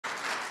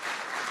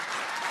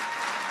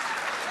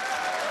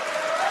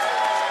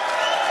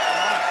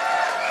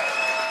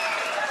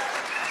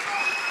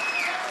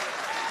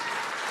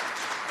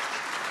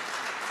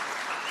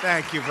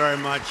Thank you very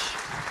much.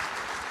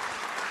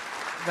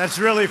 That's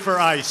really for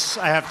ICE,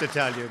 I have to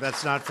tell you.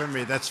 That's not for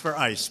me. That's for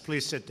ICE.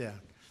 Please sit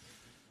down.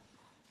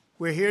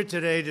 We're here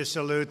today to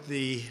salute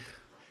the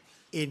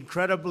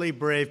incredibly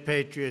brave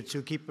patriots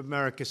who keep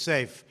America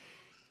safe,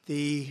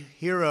 the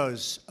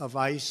heroes of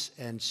ICE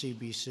and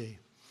CBP.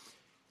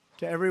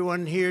 To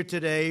everyone here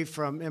today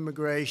from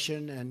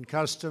Immigration and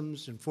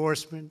Customs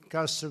Enforcement,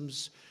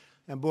 Customs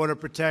and Border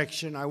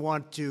Protection, I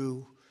want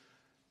to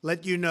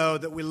let you know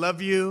that we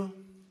love you,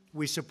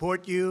 we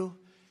support you,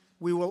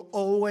 we will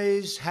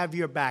always have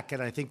your back,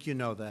 and I think you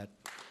know that.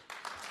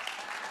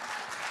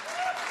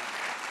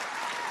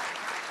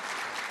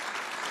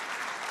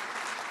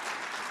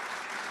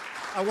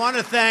 I want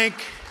to thank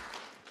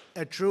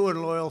a true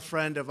and loyal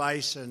friend of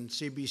ICE and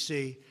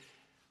CBP,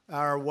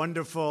 our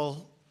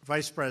wonderful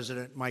Vice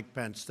President, Mike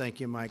Pence. Thank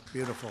you, Mike.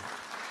 Beautiful.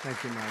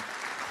 Thank you, Mike.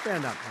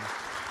 Stand up, Mike.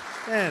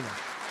 Stand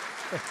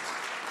up.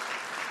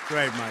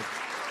 Great, Mike.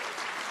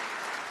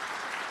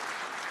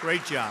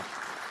 Great job.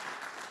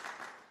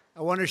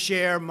 I want to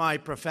share my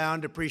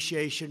profound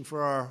appreciation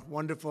for our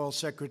wonderful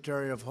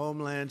Secretary of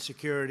Homeland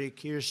Security,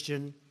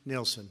 Kirstjen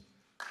Nielsen.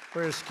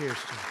 Where's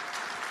Kirstjen?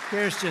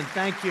 Kirstjen,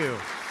 thank you.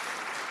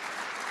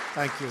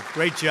 Thank you.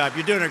 Great job.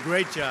 You're doing a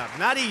great job.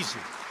 Not easy.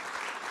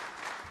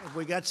 If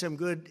we got some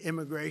good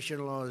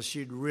immigration laws,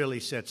 she'd really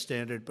set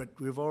standard, but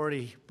we've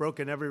already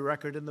broken every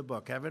record in the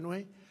book, haven't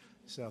we?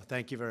 So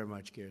thank you very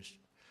much, Kirstjen.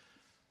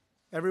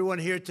 Everyone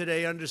here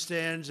today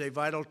understands a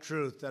vital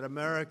truth, that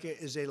America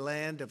is a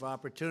land of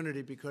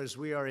opportunity because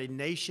we are a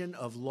nation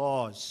of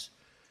laws.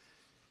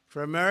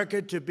 For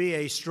America to be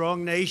a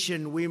strong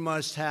nation, we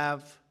must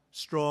have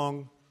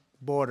strong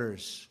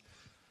borders.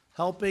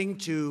 Helping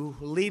to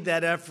lead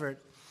that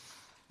effort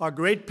are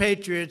great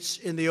patriots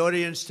in the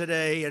audience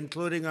today,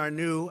 including our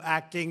new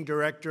acting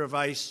director of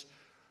ICE,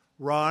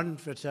 Ron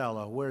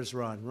Vitello. Where's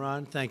Ron?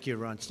 Ron, thank you,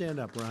 Ron.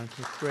 Stand up, Ron.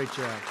 Great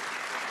job.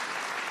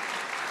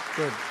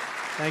 Good.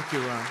 Thank you,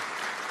 Ron.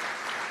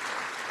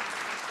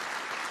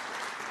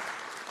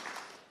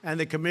 And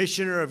the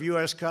Commissioner of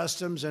U.S.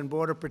 Customs and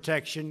Border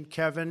Protection,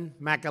 Kevin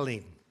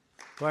McAleen.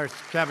 Where's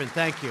Kevin?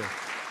 Thank you.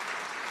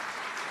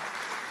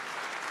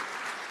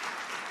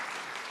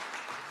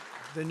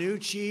 The new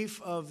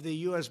chief of the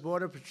U.S.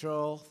 Border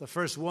Patrol, the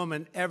first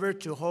woman ever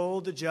to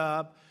hold the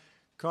job,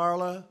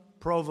 Carla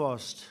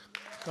Provost.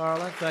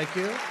 Carla, thank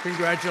you.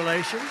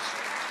 Congratulations.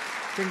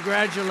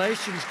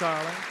 Congratulations,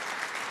 Carla.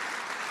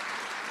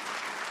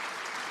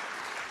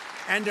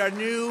 And our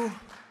new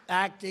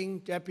acting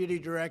deputy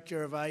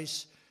director of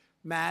ICE,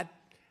 Matt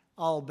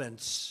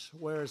Albence.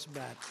 Where's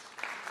Matt?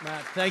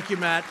 Matt, thank you,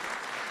 Matt.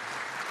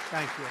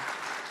 Thank you.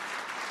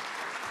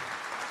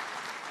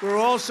 We're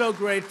also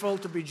grateful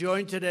to be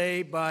joined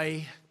today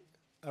by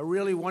a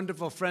really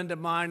wonderful friend of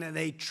mine and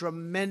a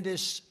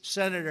tremendous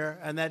senator,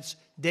 and that's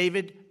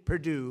David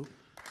Perdue.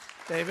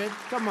 David,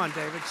 come on,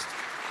 David.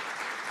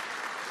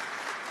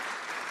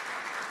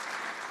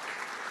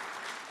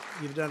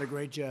 You've done a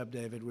great job,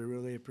 David. We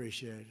really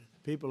appreciate it.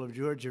 People of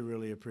Georgia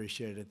really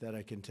appreciate it, that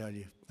I can tell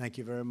you. Thank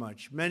you very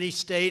much. Many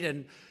state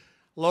and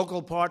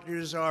local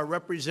partners are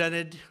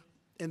represented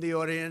in the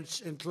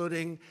audience,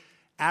 including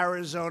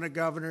Arizona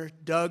Governor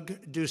Doug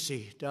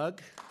Ducey.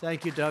 Doug,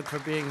 thank you, Doug, for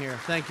being here.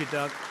 Thank you,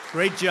 Doug.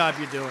 Great job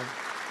you're doing.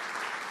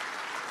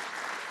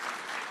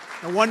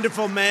 A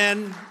wonderful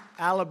man,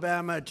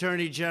 Alabama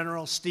Attorney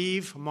General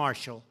Steve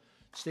Marshall.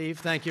 Steve,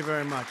 thank you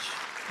very much.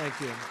 Thank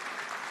you.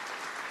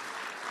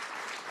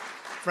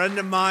 Friend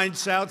of mine,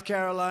 South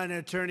Carolina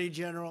Attorney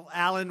General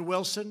Alan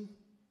Wilson,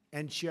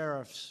 and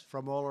sheriffs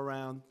from all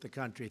around the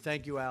country.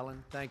 Thank you,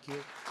 Alan. Thank you.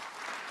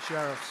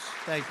 Sheriffs,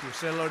 thank you.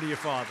 Say hello to your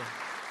father.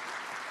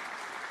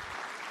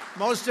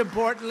 Most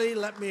importantly,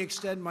 let me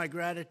extend my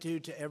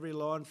gratitude to every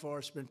law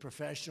enforcement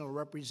professional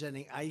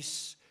representing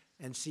ICE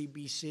and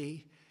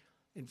CBP,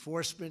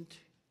 enforcement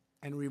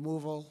and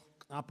removal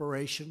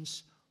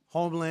operations,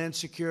 Homeland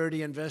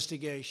Security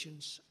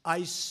investigations,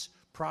 ICE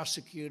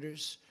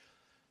prosecutors,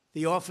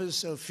 the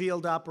Office of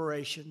Field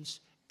Operations,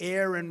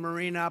 Air and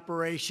Marine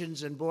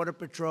Operations, and Border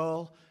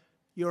Patrol.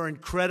 You're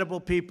incredible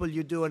people.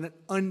 You do an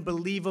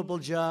unbelievable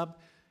job.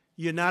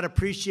 You're not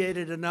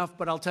appreciated enough,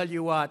 but I'll tell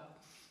you what,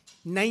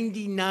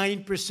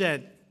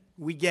 99%,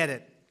 we get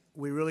it.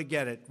 We really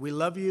get it. We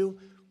love you.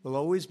 We'll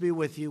always be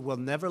with you. We'll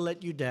never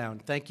let you down.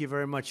 Thank you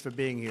very much for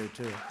being here,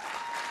 too.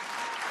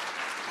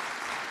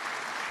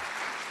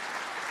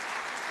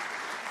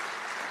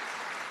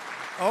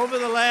 Over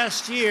the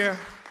last year,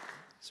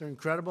 these are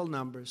incredible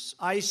numbers,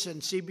 ICE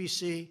and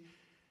CBP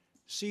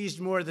seized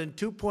more than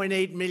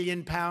 2.8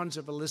 million pounds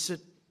of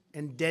illicit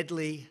and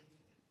deadly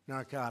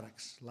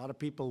narcotics. A lot of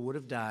people would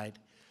have died.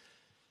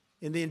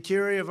 In the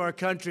interior of our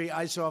country,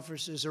 ICE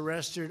officers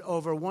arrested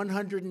over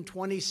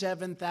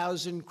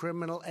 127,000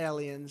 criminal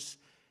aliens.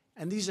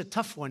 And these are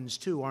tough ones,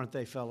 too, aren't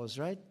they, fellas,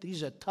 right?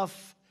 These were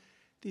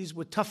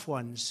tough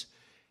ones,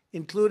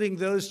 including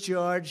those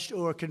charged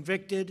or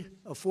convicted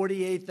of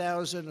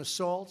 48,000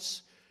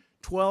 assaults,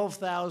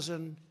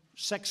 12,000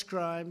 sex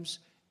crimes,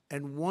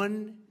 and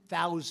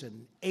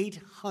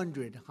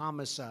 1,800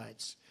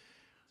 homicides.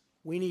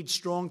 We need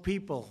strong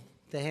people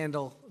to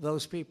handle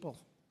those people.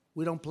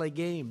 We don't play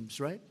games,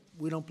 right?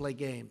 We don't play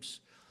games.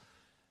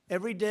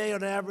 Every day,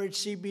 on average,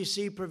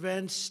 CBC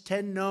prevents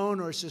 10 known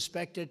or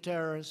suspected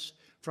terrorists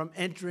from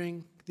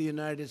entering the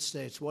United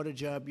States. What a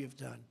job you've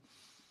done.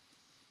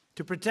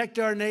 To protect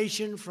our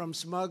nation from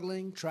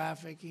smuggling,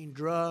 trafficking,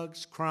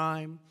 drugs,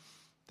 crime,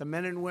 the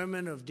men and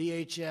women of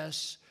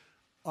DHS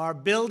are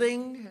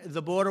building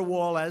the border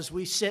wall as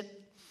we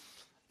sit,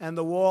 and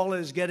the wall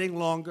is getting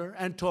longer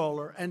and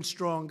taller and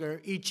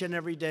stronger each and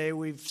every day.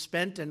 We've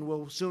spent and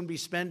will soon be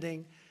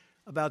spending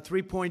about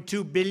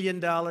 $3.2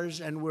 billion,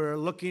 and we're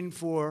looking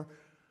for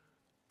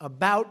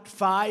about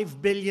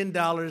 $5 billion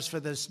for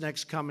this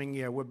next coming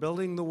year. We're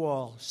building the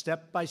wall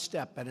step by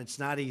step, and it's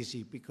not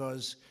easy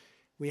because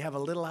we have a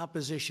little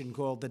opposition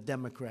called the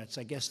Democrats.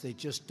 I guess they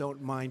just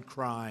don't mind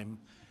crime.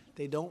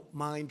 They don't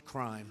mind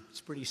crime.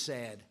 It's pretty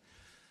sad.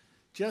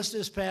 Just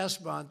this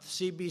past month,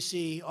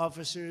 CBC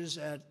officers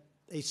at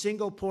a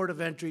single port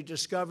of entry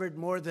discovered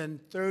more than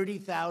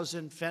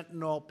 30,000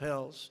 fentanyl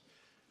pills,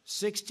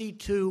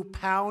 62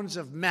 pounds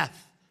of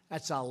meth,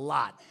 that's a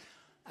lot,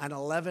 and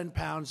 11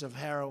 pounds of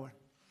heroin.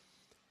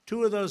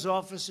 Two of those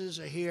officers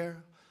are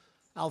here,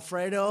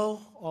 Alfredo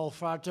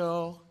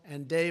Olfato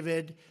and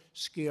David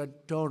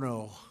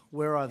Sciordono.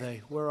 Where are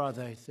they? Where are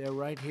they? They're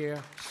right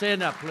here.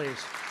 Stand up,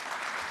 please.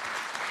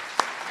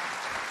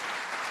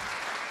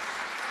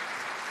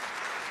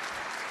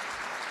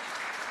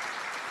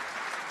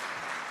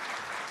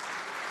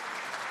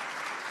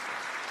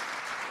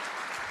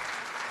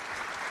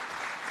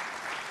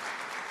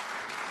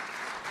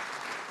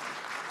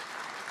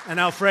 And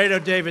Alfredo,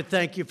 David,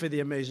 thank you for the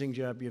amazing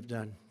job you've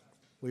done.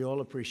 We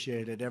all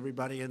appreciate it.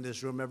 Everybody in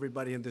this room,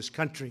 everybody in this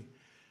country.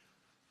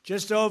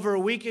 Just over a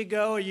week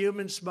ago, a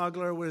human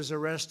smuggler was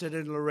arrested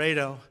in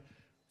Laredo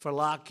for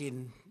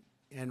locking,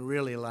 and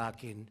really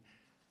locking,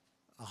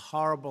 a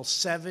horrible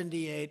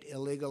 78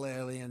 illegal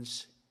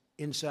aliens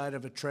inside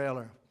of a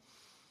trailer.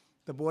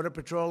 The Border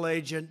Patrol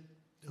agent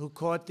who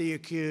caught the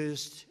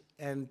accused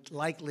and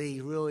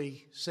likely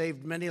really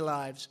saved many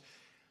lives,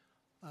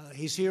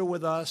 he's here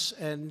with us.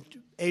 And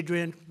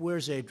Adrian,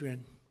 where's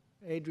Adrian?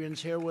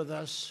 Adrian's here with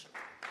us.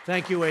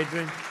 Thank you,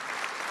 Adrian.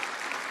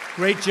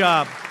 Great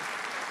job.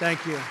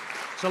 Thank you.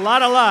 It's a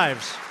lot of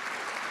lives.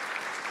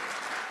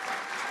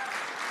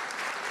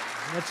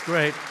 That's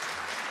great.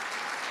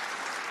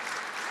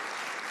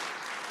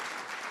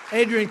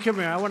 Adrian, come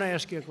here. I want to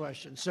ask you a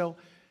question. So,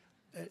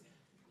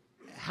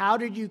 how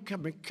did you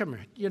come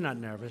here? You're not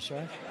nervous,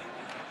 right?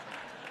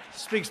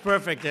 Speaks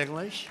perfect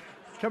English.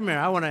 Come here.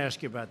 I want to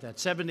ask you about that.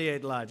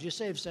 78 lives. You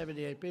saved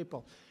 78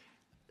 people.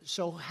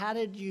 So, how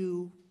did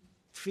you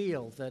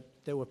feel that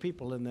there were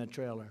people in that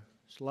trailer?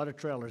 There's a lot of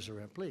trailers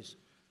around. Please.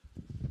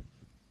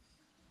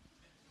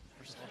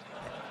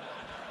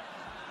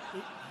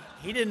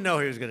 He didn't know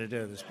he was going to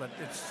do this, but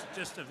it's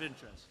just of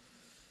interest.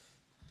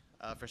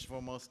 First and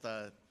foremost,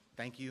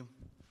 thank you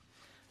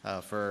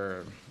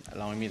for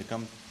allowing me to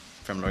come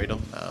from Laredo.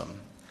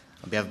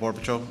 On behalf of Border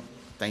Patrol,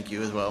 thank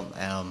you as well.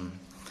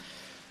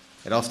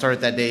 It all started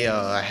that day.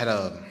 I had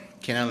a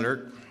canine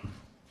alert.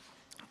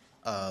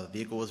 The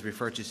vehicle was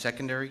referred to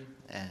secondary,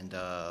 and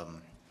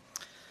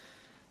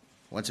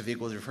once the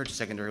vehicle was referred to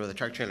secondary, or the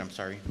truck trailer,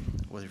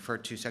 was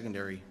referred to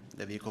secondary,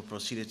 the vehicle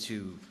proceeded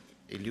to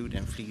elude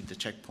and flee the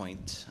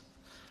checkpoint.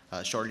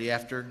 Shortly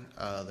after,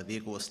 the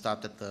vehicle was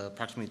stopped at the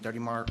approximately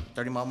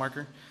 30-mile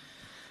marker,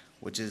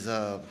 which is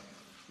a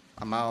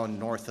mile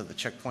north of the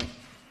checkpoint.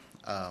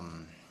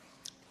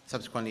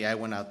 Subsequently, I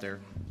went out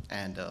there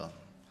and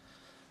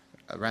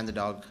ran the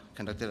dog,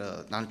 conducted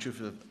a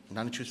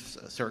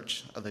non-intrusive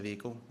search of the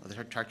vehicle, of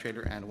the truck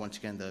trailer, and once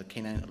again, the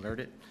canine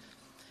alerted.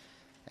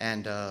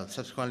 And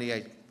subsequently,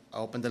 I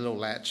opened the little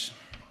latch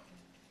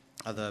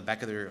of the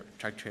back of the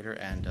truck trailer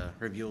and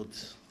revealed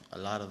a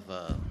lot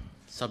of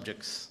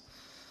subjects.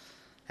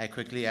 I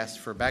quickly asked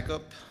for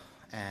backup,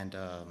 and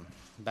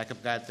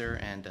backup got there,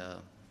 and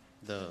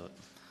the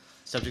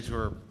subjects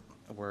were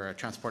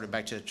transported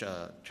back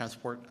to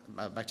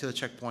back to the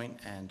checkpoint,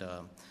 and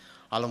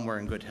all of them were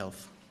in good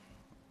health.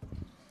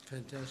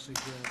 Fantastic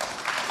job.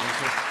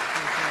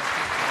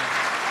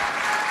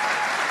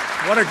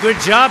 What a good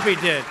job he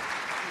did.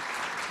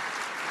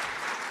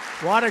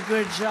 What a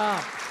good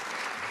job.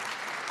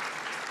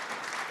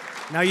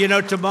 Now, you know,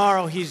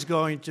 tomorrow he's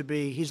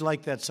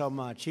like that so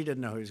much. He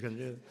didn't know he was going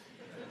to do it.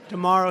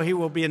 Tomorrow he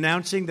will be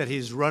announcing that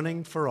he's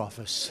running for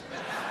office.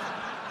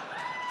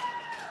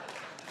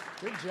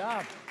 Good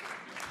job.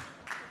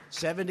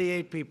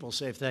 78 people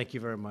saved. Thank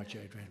you very much,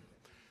 Adrian.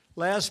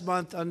 Last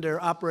month,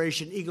 under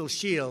Operation Eagle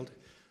Shield,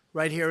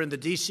 right here in the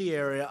D.C.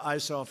 area,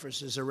 ICE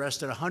officers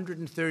arrested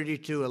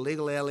 132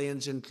 illegal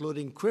aliens,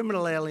 including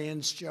criminal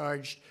aliens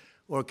charged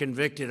or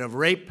convicted of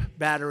rape,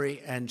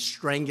 battery, and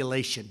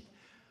strangulation.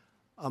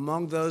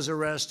 Among those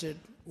arrested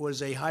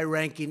was a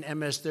high-ranking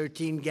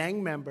MS-13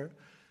 gang member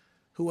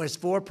who has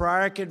 4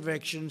 prior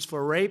convictions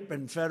for rape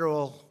and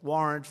federal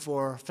warrant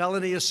for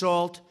felony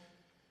assault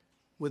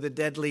with a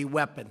deadly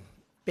weapon.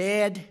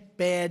 Bad,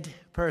 bad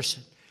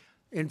person.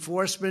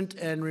 Enforcement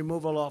and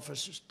removal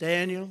officers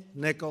Daniel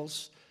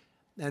Nichols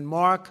and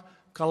Mark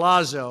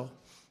Colazzo,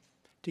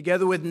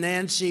 together with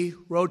Nancy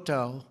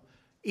Roto,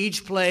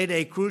 each played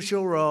a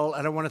crucial role,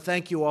 and I want to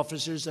thank you,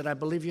 officers, and I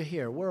believe you're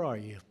here. Where are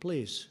you?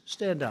 Please,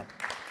 stand up.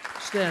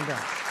 Stand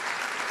up.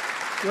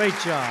 Great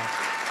job.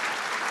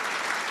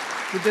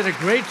 You did a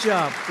great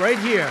job right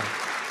here.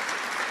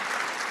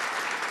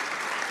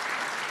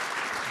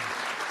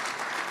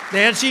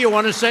 Nancy, you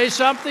want to say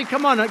something?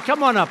 Come on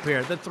up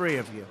here, the three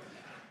of you.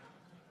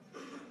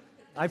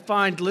 I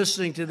find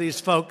listening to these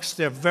folks,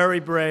 they're very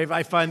brave.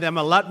 I find them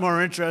a lot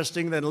more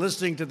interesting than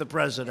listening to the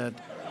president.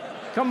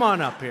 Come on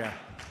up here.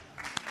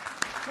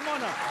 Come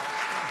on up.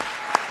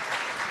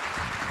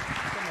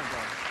 Come on,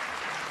 brother.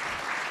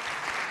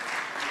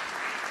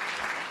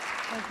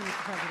 Thank you,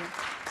 Mr. President.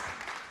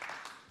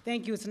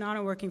 Thank you. It's an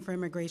honor working for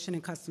Immigration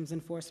and Customs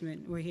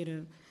Enforcement. We're here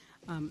to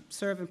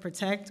serve and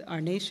protect our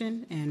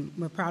nation, and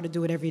we're proud to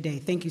do it every day.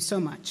 Thank you so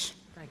much.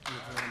 Thank you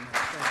very much.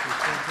 Thank you.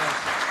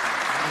 Fantastic.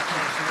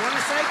 You want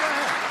to say? Go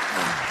ahead.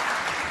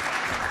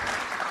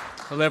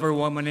 Hello,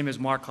 everyone. My name is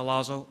Mark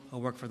Colazzo. I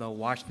work for the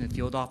Washington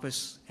Field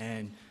Office,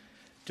 and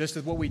just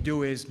as what we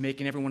do is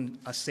making everyone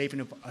a safe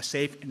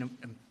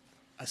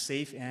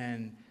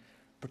and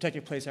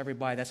protected place for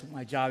everybody. That's what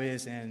my job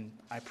is, and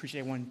I appreciate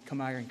everyone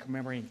coming out here and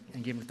commemorating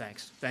and giving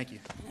thanks. Thank you.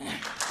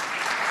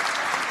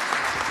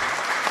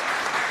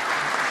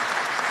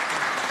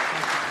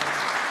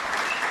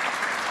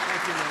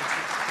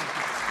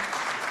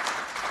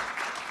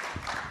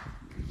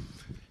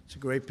 It's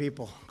great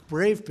people,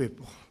 brave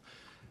people.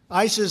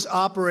 ICE's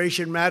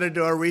Operation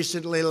Matador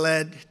recently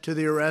led to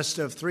the arrest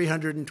of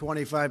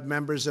 325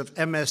 members of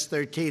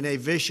MS-13, a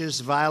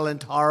vicious,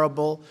 violent,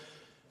 horrible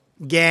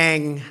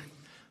gang,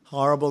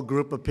 horrible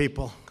group of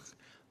people.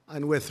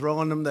 And we're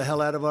throwing them the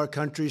hell out of our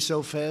country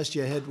so fast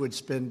your head would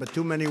spin, but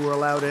too many were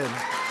allowed in.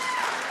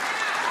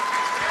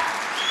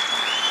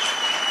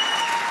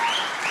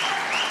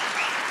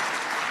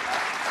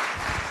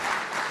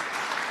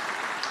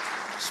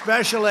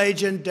 Special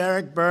Agent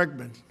Derek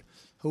Bergman,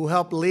 who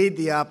helped lead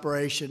the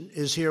operation,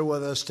 is here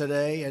with us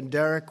today. And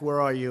Derek, where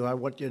are you? I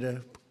want you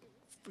to,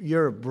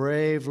 you're a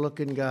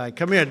brave-looking guy.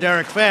 Come here,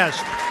 Derek, fast.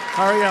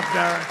 Hurry up,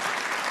 Derek.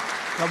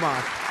 Come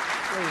on,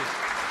 please.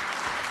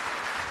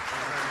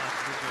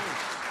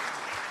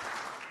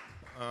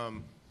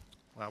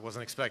 Well, I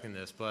wasn't expecting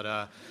this,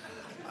 but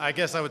I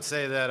guess I would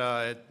say that,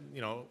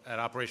 at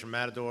Operation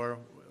Matador,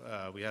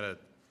 we had a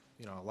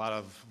lot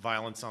of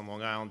violence on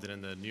Long Island and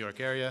in the New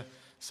York area.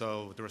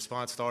 So the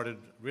response started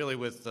really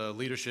with the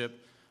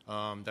leadership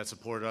that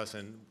supported us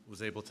and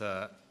was able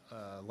to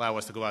allow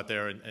us to go out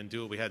there and do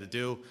what we had to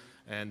do.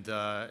 And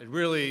it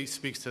really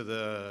speaks to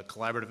the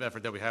collaborative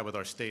effort that we had with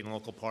our state and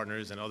local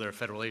partners and other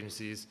federal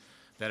agencies,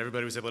 that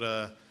everybody was able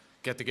to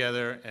get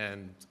together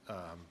and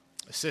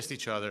assist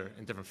each other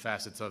in different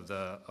facets of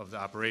the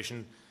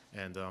operation.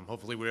 And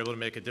hopefully we were able to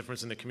make a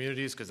difference in the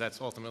communities, because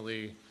that's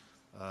ultimately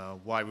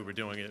why we were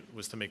doing it,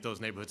 was to make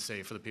those neighborhoods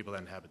safe for the people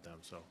that inhabit them.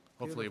 So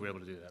hopefully we're able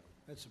to do that.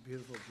 That's a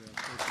beautiful job.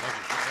 Thank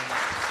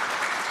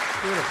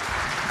you. Beautiful.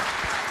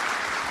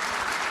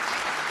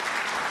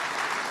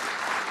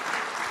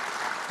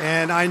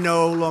 And I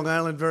know Long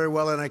Island very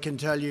well, and I can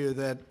tell you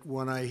that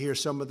when I hear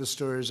some of the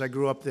stories, I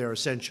grew up there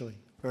essentially,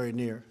 very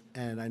near,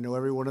 and I know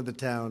every one of the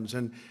towns.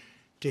 And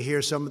to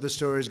hear some of the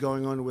stories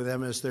going on with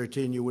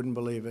MS-13, you wouldn't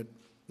believe it.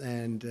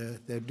 And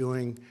they're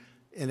doing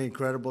an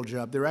incredible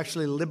job. They're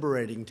actually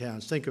liberating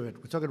towns. Think of it.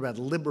 We're talking about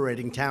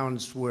liberating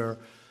towns where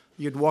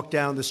you'd walk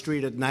down the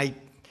street at night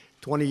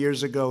 20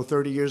 years ago,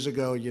 30 years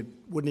ago, you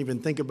wouldn't even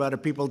think about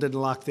it. People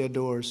didn't lock their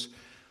doors.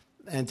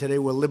 And today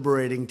we're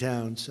liberating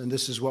towns, and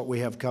this is what we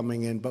have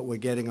coming in, but we're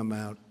getting them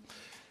out.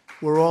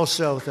 We're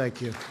also,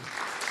 thank you.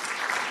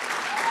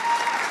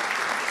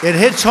 It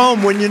hits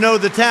home when you know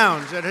the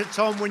towns. It hits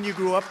home when you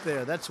grew up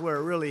there. That's where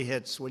it really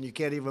hits, when you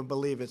can't even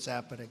believe it's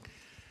happening.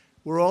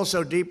 We're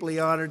also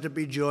deeply honored to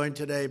be joined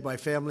today by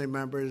family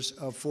members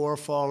of 4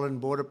 fallen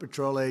Border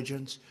Patrol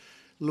agents,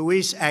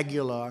 Luis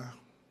Aguilar,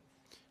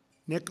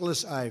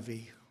 Nicholas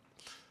Ivey,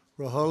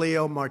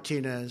 Rogelio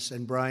Martinez,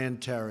 and Brian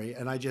Terry.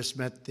 And I just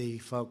met the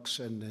folks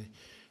and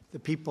the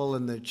people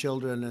and the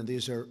children, and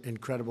these are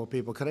incredible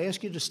people. Could I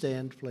ask you to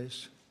stand,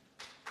 please?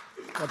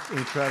 What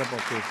incredible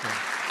people.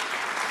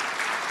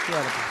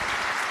 Incredible.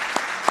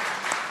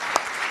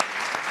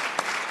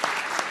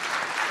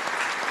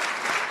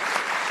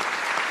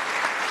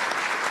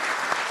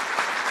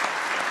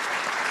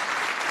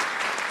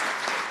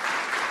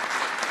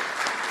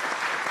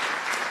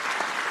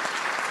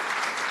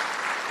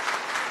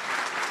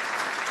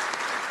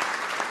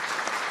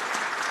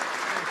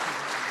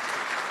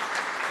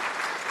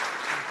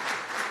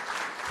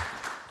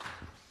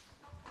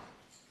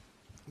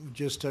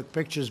 Just took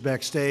pictures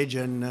backstage,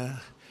 and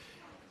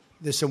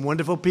there's some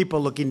wonderful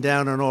people looking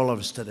down on all of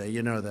us today.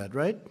 You know that,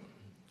 right?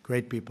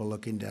 Great people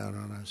looking down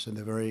on us, and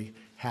they're very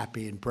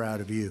happy and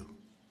proud of you.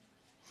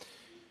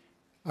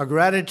 Our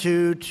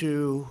gratitude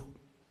to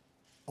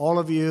all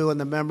of you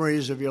and the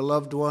memories of your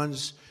loved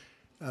ones,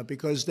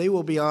 because they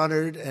will be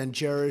honored and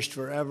cherished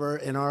forever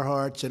in our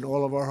hearts, in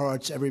all of our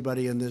hearts,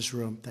 everybody in this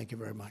room. Thank you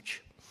very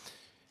much.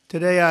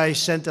 Today, I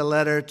sent a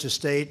letter to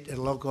state and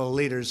local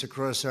leaders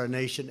across our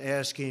nation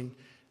asking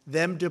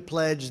them to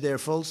pledge their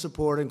full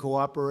support and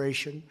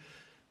cooperation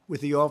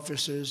with the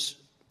officers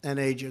and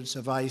agents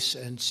of ICE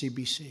and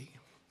CBP.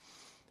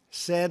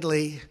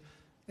 Sadly,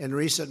 in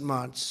recent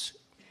months,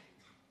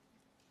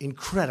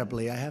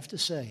 incredibly, I have to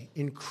say,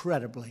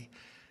 incredibly,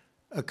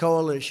 a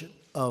coalition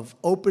of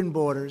open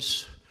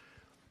borders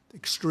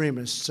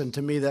extremists, and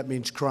to me that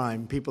means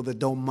crime, people that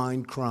don't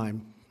mind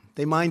crime.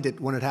 They mind it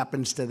when it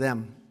happens to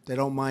them. They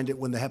don't mind it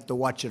when they have to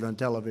watch it on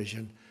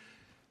television,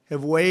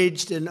 have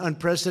waged an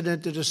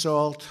unprecedented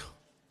assault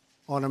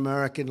on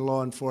American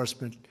law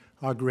enforcement,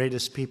 our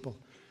greatest people,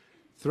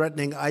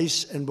 threatening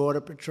ICE and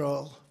Border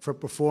Patrol for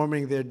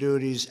performing their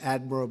duties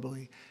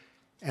admirably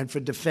and for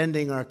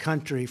defending our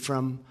country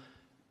from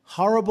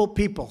horrible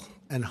people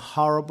and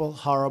horrible,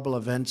 horrible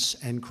events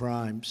and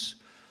crimes.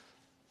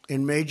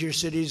 In major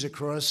cities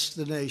across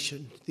the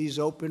nation, these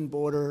open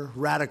border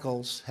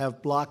radicals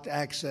have blocked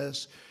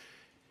access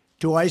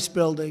to ICE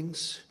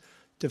buildings,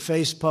 to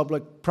face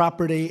public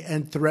property,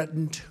 and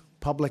threatened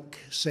public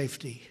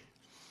safety.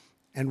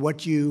 And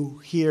what you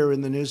hear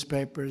in the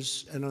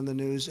newspapers and on the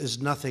news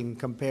is nothing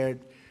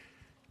compared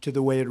to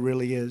the way it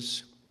really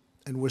is.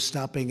 And we're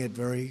stopping it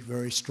very,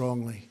 very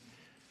strongly.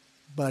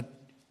 But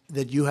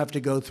that you have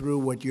to go through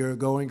what you're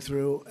going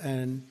through,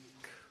 and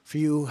for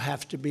you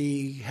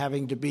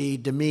having to be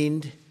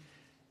demeaned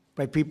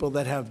by people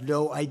that have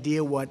no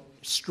idea what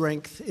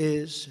strength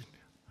is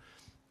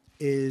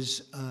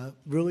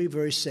really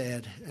very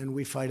sad, and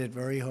we fight it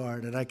very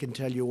hard. And I can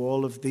tell you,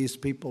 all of these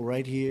people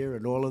right here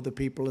and all of the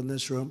people in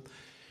this room,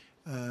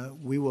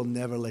 we will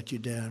never let you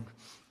down.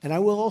 And I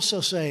will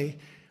also say,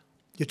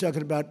 you're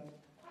talking about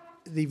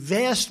the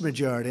vast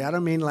majority. I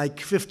don't mean like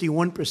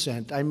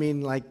 51%. I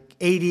mean like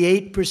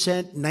 88%,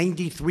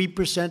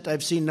 93%.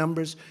 I've seen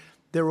numbers.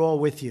 They're all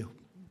with you.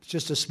 It's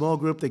just a small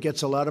group that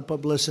gets a lot of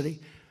publicity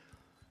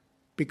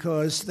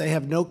because they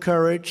have no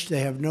courage,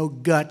 they have no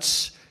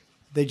guts.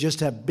 They just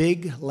have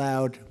big,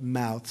 loud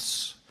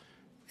mouths,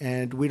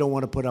 and we don't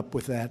want to put up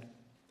with that.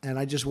 And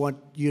I just want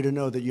you to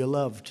know that you're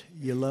loved.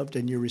 You're loved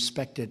and you're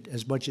respected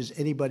as much as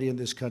anybody in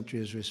this country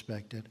is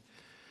respected.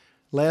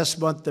 Last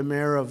month, the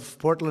mayor of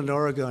Portland,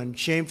 Oregon,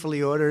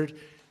 shamefully ordered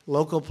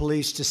local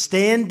police to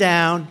stand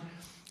down,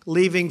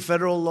 leaving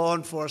federal law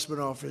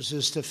enforcement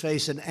officers to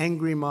face an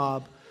angry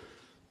mob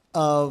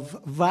of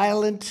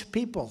violent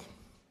people.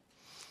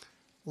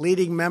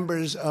 Leading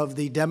members of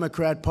the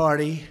Democrat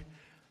Party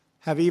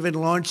have even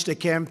launched a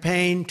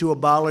campaign to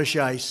abolish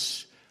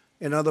ICE.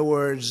 In other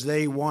words,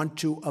 they want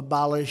to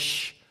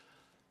abolish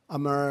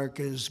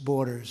America's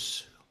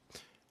borders.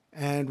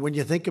 And when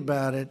you think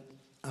about it,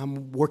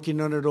 I'm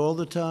working on it all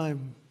the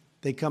time.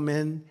 They come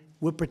in,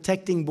 we're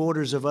protecting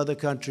borders of other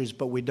countries,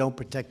 but we don't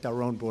protect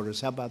our own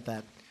borders. How about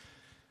that?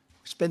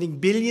 We're spending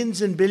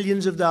billions and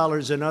billions of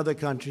dollars in other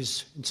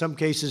countries, in some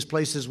cases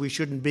places we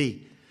shouldn't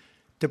be,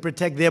 to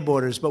protect their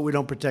borders, but we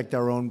don't protect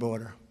our own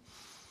border.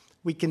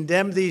 We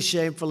condemn these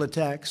shameful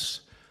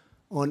attacks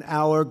on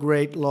our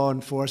great law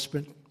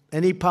enforcement.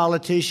 Any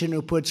politician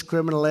who puts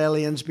criminal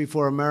aliens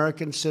before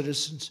American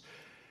citizens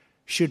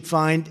should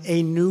find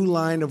a new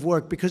line of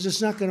work, because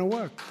it's not going to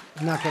work.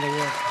 It's not going to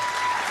work.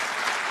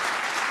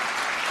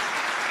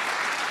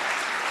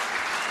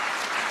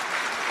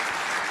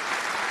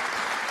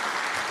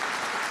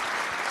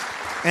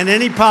 And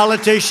any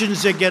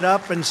politicians that get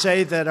up and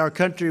say that our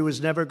country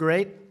was never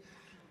great,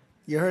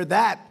 you heard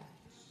that.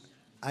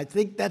 I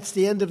think that's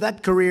the end of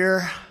that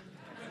career.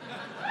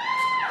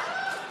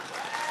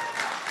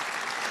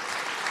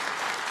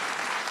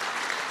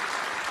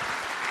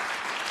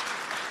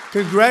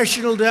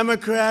 Congressional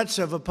Democrats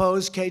have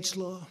opposed Kate's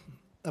Law,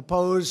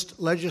 opposed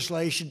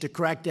legislation to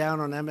crack down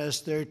on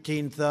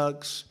MS-13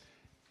 thugs,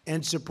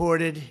 and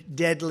supported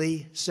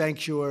deadly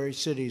sanctuary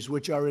cities,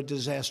 which are a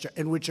disaster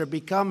and which are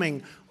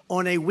becoming,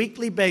 on a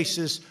weekly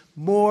basis,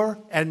 more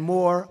and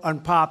more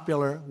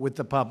unpopular with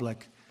the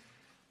public.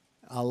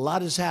 A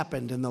lot has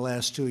happened in the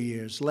last 2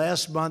 years.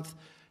 Last month,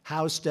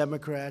 House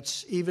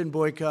Democrats even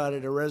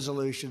boycotted a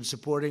resolution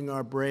supporting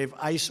our brave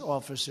ICE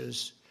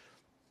officers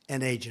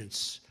and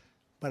agents.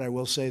 But I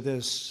will say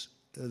this,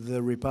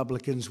 the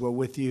Republicans were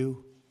with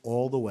you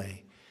all the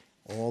way,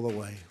 all the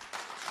way.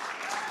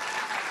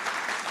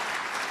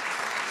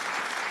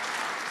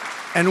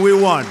 And we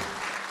won.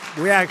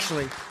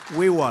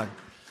 We won.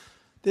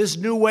 This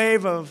new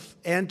wave of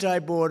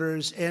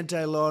anti-borders,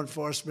 anti-law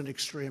enforcement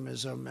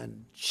extremism,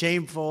 and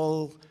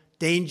shameful,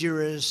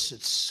 dangerous,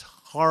 it's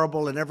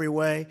horrible in every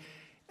way,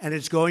 and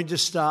it's going to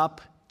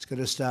stop. It's going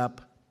to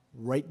stop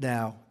right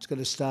now. It's going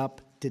to stop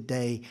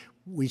today.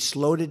 We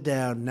slowed it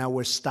down. Now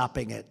we're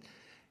stopping it.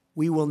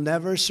 We will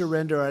never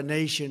surrender our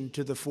nation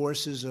to the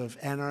forces of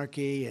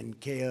anarchy and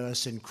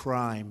chaos and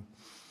crime.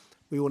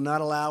 We will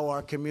not allow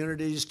our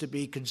communities to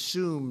be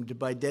consumed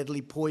by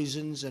deadly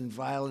poisons and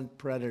violent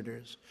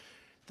predators.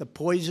 The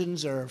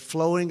poisons are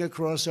flowing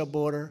across our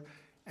border,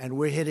 and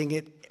we're hitting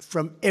it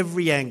from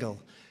every angle.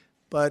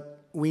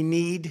 But we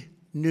need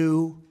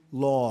new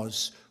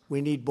laws.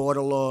 We need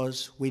border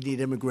laws. We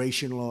need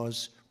immigration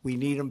laws. We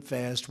need them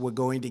fast. We're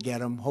going to get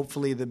them.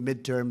 Hopefully the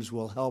midterms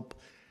will help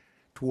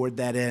toward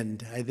that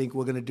end. I think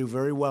we're going to do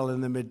very well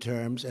in the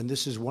midterms, and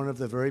this is one of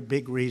the very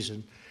big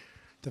reasons.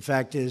 The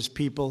fact is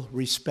people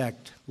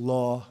respect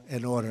law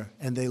and order,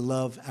 and they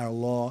love our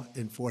law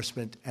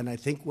enforcement. And I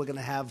think we're going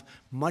to have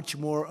much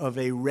more of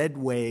a red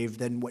wave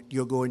than what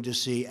you're going to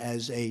see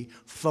as a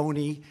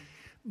phony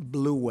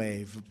blue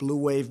wave. Blue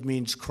wave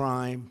means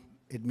crime.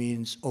 It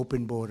means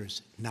open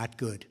borders. Not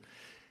good.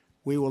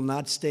 We will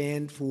not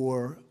stand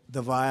for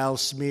the vile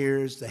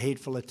smears, the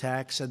hateful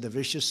attacks, and the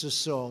vicious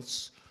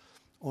assaults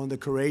on the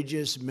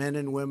courageous men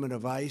and women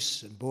of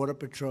ICE and Border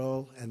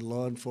Patrol and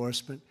law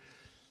enforcement.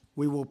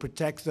 We will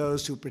protect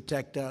those who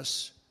protect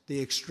us. The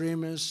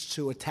extremists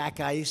who attack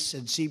ICE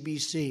and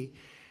CBP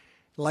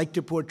like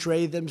to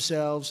portray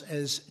themselves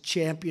as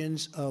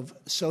champions of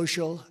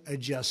social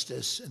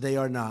justice. They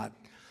are not.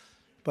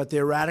 But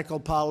their radical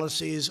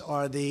policies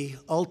are the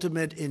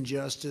ultimate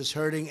injustice,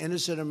 hurting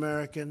innocent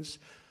Americans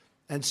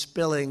and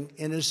spilling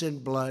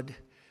innocent blood.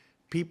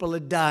 People are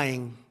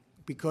dying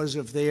because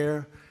of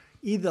their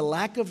either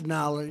lack of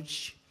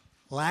knowledge,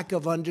 lack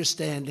of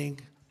understanding,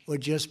 or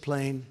just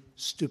plain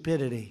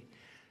stupidity.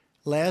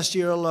 Last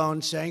year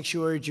alone,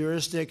 sanctuary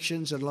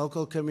jurisdictions and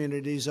local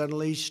communities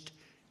unleashed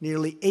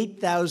nearly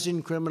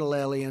 8,000 criminal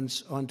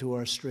aliens onto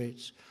our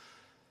streets.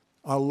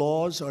 Our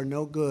laws are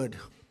no good.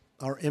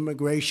 Our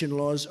immigration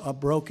laws are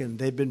broken.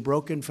 They've been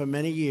broken for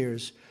many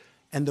years,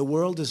 and the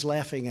world is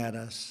laughing at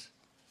us.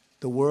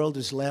 The world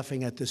is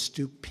laughing at the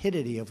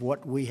stupidity of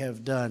what we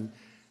have done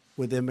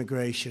with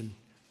immigration.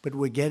 But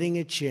we're getting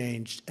it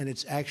changed, and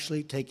it's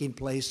actually taking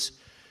place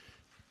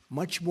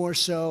much more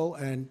so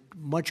and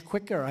much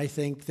quicker, I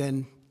think,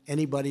 than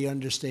anybody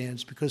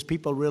understands, because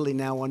people really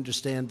now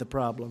understand the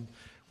problem.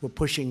 We're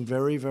pushing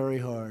very, very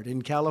hard.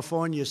 In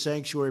California,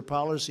 Sanctuary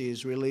Policy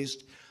has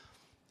released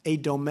a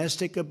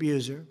domestic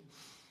abuser.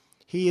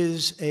 He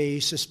is a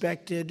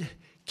suspected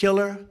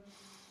killer.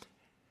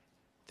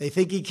 They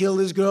think he killed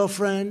his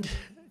girlfriend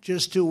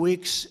just 2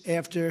 weeks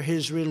after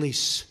his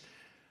release.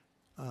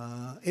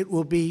 It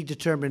will be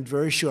determined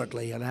very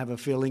shortly, and I have a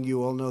feeling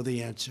you all know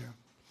the answer.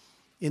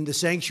 In the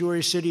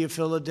sanctuary city of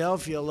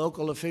Philadelphia,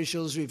 local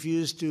officials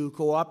refused to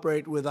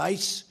cooperate with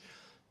ICE.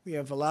 We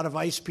have a lot of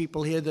ICE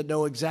people here that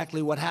know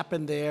exactly what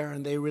happened there,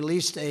 and they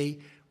released a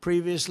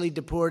previously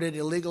deported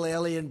illegal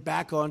alien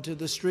back onto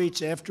the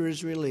streets after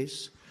his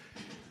release.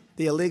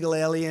 The illegal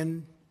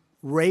alien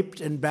raped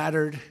and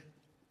battered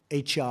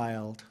a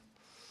child.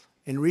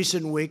 In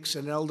recent weeks,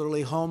 an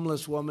elderly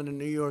homeless woman in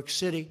New York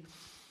City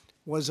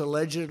was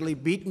allegedly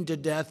beaten to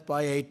death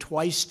by a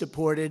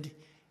twice-deported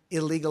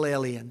illegal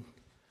alien.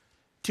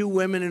 2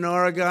 women in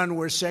Oregon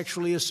were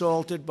sexually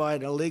assaulted by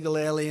an illegal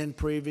alien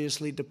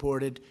previously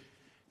deported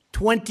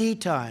 20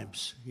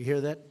 times. You hear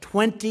that?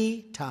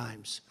 20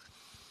 times.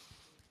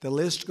 The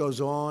list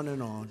goes on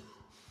and on.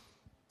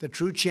 The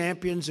true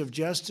champions of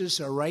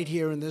justice are right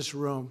here in this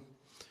room,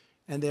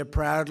 and they're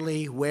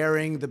proudly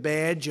wearing the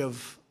badge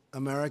of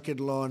American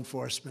law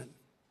enforcement.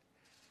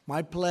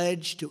 My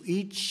pledge to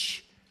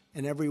each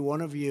and every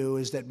one of you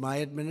is that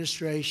my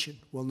administration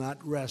will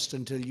not rest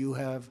until you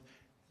have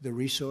the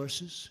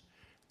resources,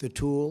 the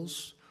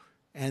tools,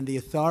 and the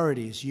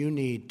authorities you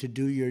need to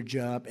do your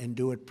job and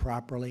do it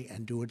properly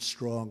and do it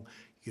strong.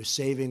 You're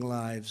saving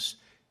lives.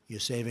 You're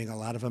saving a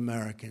lot of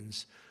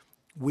Americans.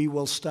 We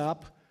will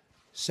stop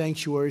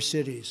sanctuary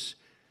cities.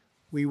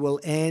 We will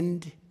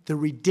end the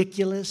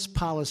ridiculous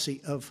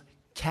policy of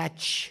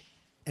catch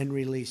and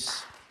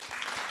release.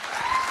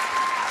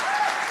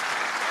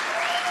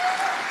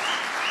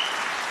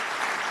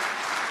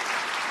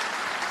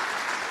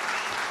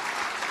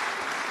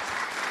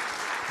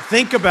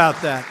 Think about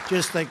that.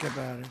 Just think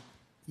about it.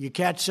 You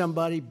catch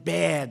somebody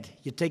bad,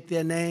 you take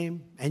their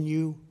name, and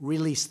you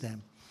release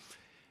them.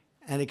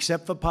 And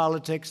except for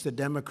politics, the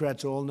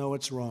Democrats all know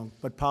it's wrong.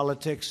 But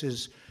politics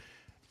is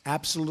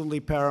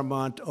absolutely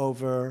paramount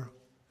over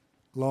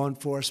law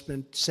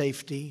enforcement,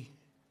 safety,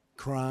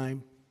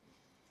 crime.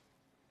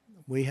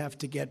 We have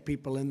to get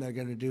people in that are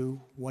going to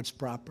do what's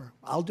proper.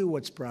 I'll do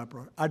what's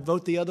proper. I'd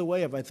vote the other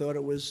way if I thought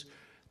it was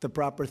the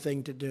proper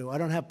thing to do. I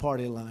don't have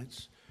party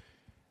lines.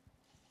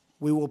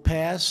 We will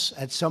pass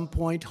at some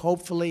point,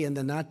 hopefully in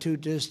the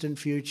not-too-distant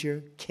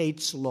future,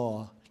 Kate's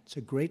Law. It's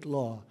a great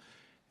law,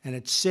 and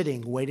it's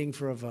sitting, waiting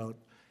for a vote.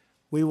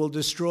 We will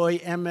destroy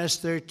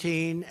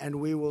MS-13,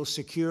 and we will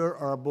secure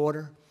our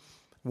border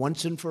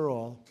once and for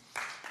all.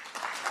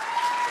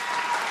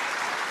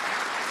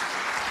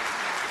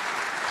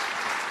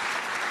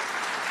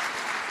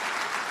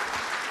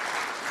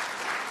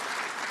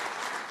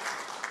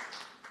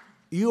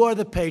 You are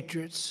the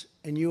patriots,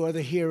 and you are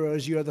the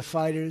heroes, you are the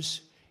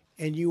fighters,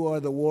 and you are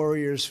the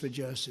warriors for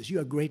justice. You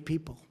are great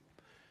people.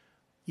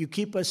 You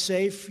keep us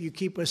safe, you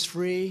keep us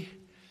free,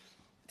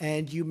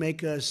 and you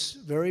make us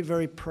very,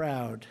 very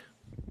proud.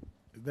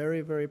 Very,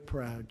 very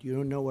proud.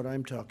 You know what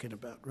I'm talking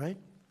about, right?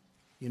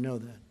 You know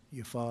that.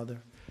 Your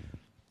father,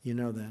 you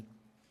know that.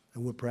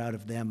 And we're proud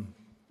of them.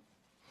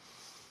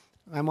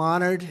 I'm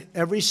honored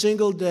every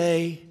single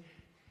day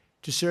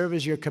to serve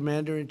as your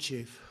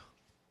commander-in-chief.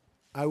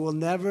 I will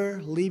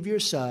never leave your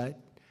side.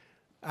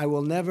 I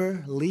will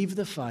never leave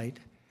the fight.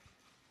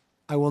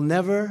 I will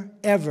never,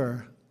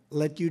 ever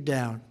let you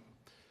down.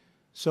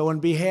 So on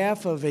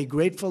behalf of a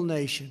grateful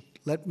nation,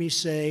 let me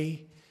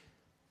say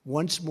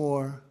once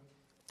more,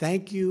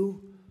 thank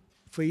you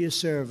for your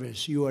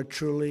service. You are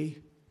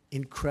truly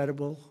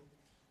incredible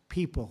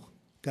people.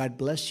 God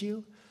bless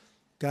you.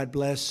 God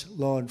bless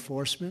law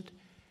enforcement.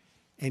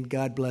 And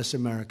God bless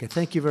America.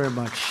 Thank you very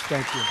much.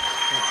 Thank you.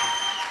 Thank you.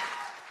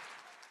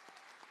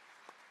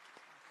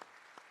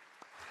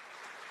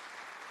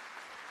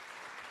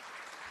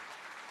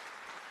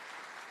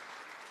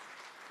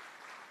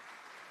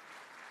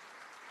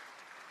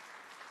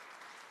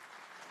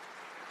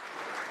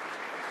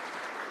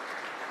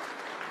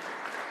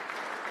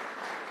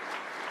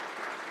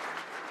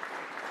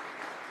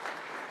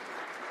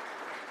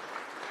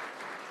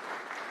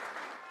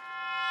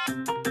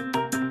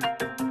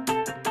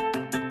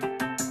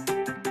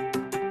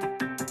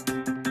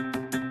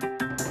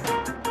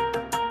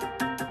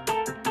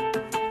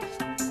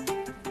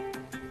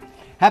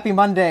 Happy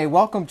Monday.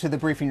 Welcome to the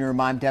Briefing Room.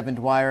 I'm Devin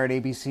Dwyer at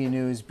ABC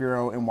News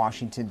Bureau in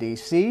Washington,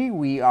 D.C.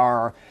 We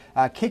are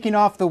kicking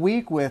off the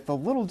week with a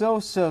little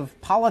dose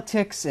of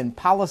politics and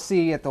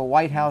policy at the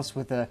White House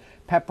with a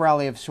pep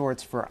rally of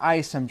sorts for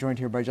ICE. I'm joined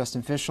here by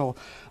Justin Fischel,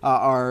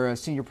 our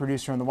senior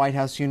producer on the White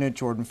House unit,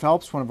 Jordan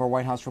Phelps, one of our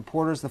White House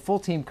reporters. The full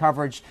team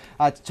coverage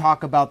to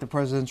talk about the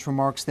president's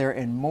remarks there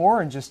and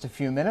more in just a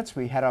few minutes.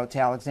 We head out to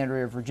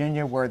Alexandria,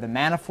 Virginia, where the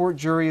Manafort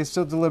jury is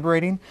still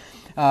deliberating.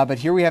 But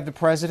here we have the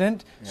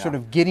president sort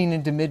of getting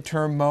into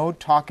midterm mode,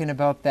 talking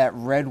about that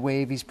red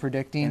wave he's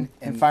predicting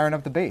and firing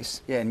up the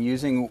base. Yeah, and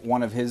using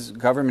one of his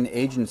government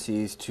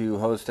agencies to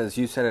host, as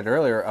you said it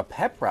earlier, a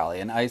pep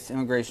rally, an ICE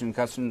Immigration and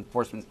Customs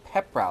Enforcement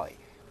pep rally,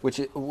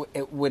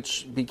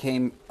 which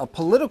became a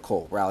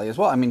political rally as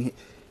well. I mean,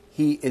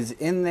 he is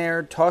in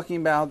there talking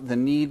about the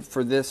need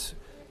for this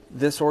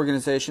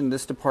organization,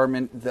 this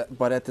department,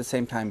 but at the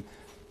same time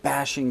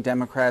bashing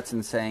Democrats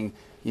and saying,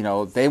 you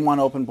know, they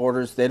want open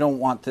borders. They don't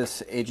want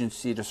this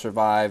agency to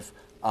survive.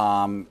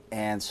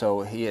 And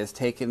so he has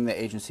taken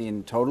the agency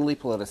and totally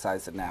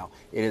politicized it now.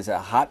 It is a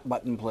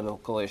hot-button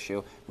political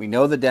issue. We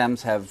know the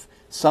Dems have,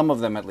 some of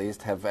them at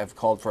least, have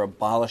called for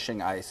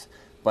abolishing ICE.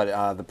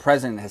 But the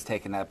president has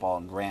taken that ball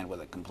and ran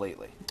with it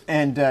completely.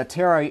 And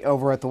Tara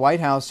over at the White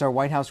House, our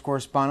White House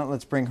correspondent,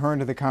 let's bring her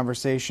into the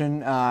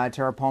conversation.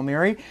 Tara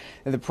Palmieri,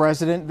 the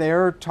president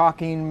there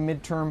talking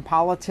midterm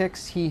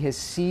politics. He has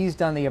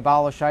seized on the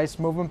Abolish ICE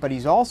movement, but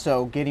he's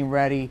also getting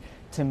ready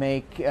to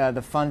make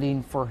the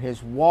funding for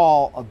his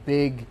wall a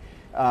big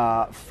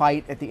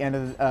fight at the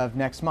end of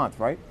next month,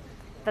 right?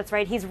 That's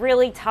right. He's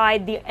really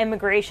tied the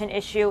immigration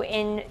issue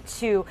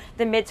into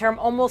the midterm,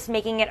 almost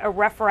making it a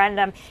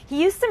referendum.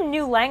 He used some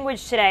new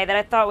language today that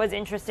I thought was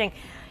interesting.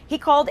 He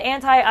called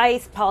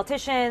anti-ICE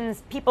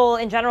politicians, people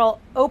in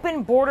general,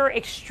 open border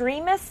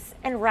extremists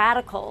and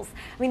radicals.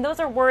 I mean, those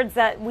are words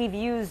that we've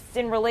used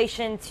in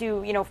relation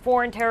to, you know,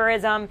 foreign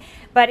terrorism,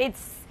 but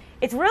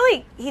he's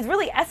really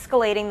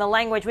escalating the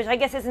language, which I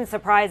guess isn't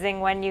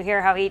surprising when you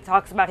hear how he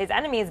talks about his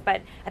enemies,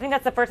 but I think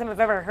that's the first time I've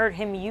ever heard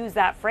him use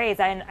that phrase,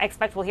 and I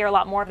expect we'll hear a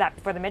lot more of that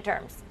before the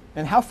midterms.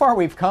 And how far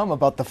we've come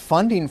about the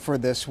funding for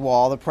this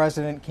wall. The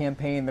president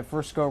campaigned the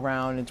first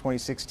go-round in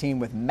 2016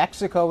 with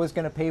Mexico was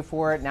going to pay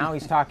for it. Now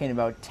he's talking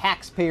about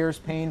taxpayers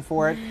paying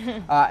for it.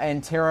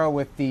 And Tara,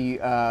 with the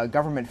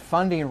government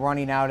funding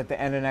running out at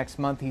the end of next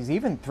month, he's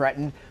even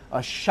threatened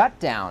a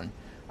shutdown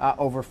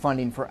over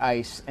funding for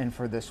ICE and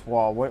for this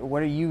wall.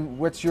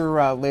 What's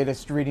your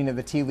latest reading of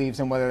the tea leaves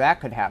and whether that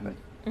could happen?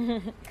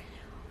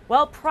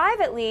 Well,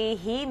 privately,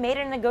 he made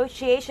a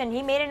negotiation.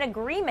 He made an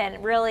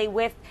agreement, really,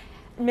 with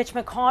Mitch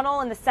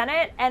McConnell in the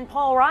Senate and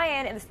Paul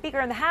Ryan and the Speaker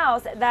in the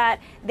House that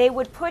they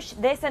would push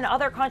this and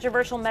other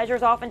controversial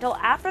measures off until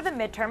after the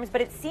midterms.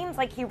 But it seems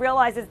like he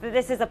realizes that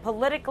this is a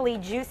politically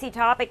juicy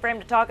topic for him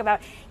to talk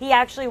about. He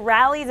actually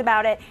rallies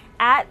about it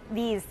at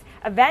these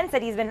events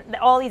that he's been,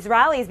 all these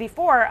rallies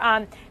before.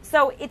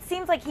 So it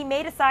seems like he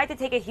may decide to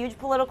take a huge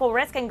political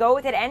risk and go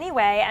with it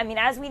anyway. I mean,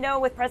 as we know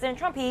with President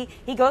Trump, he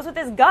goes with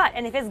his gut.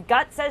 And if his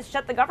gut says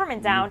shut the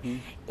government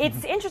down,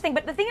 it's interesting.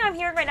 But the thing I'm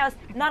hearing right now is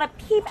not a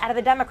peep out of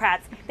the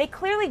Democrats. They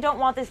clearly don't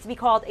want this to be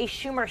called a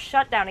Schumer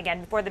shutdown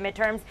again before the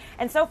midterms.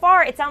 And so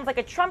far, it sounds like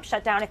a Trump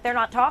shutdown if they're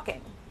not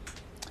talking.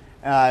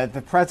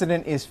 The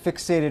president is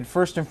fixated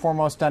first and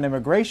foremost on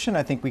immigration.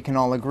 I think we can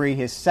all agree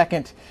his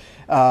second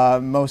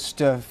most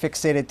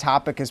fixated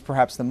topic is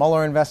perhaps the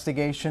Mueller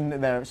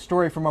investigation. The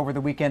story from over the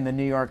weekend, the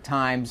New York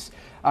Times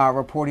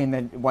reporting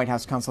that White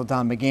House counsel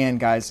Don McGahn,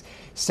 guys,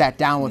 sat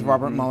down with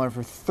Robert Mueller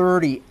for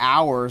 30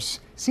 hours.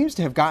 Seems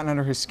to have gotten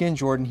under his skin,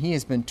 Jordan. He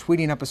has been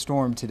tweeting up a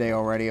storm today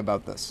already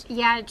about this.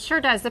 Yeah, it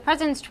sure does. The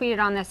president's tweeted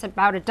on this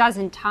about a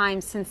dozen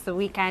times since the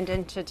weekend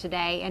into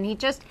today, and he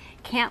just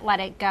can't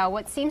let it go.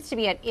 What seems to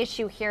be at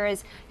issue here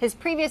is his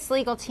previous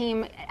legal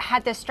team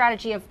had this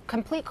strategy of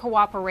complete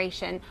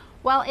cooperation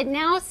Well, it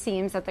now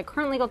seems that the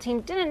current legal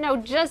team didn't know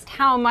just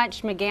how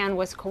much McGahn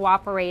was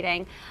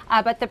cooperating,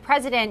 but the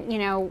president,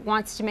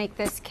 wants to make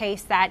this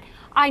case that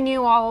I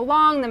knew all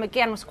along that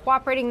McGahn was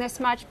cooperating this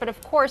much, but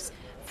of course,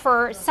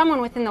 for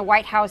someone within the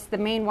White House, the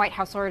main White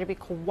House lawyer, to be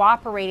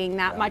cooperating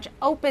that much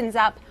opens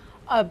up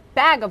a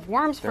bag of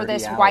worms for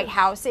this White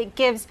House. It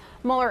gives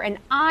Mueller an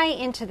eye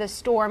into the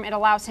storm. It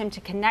allows him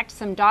to connect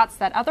some dots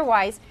that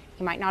otherwise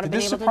he might not have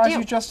been able to do. Did this surprise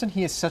you, Justin?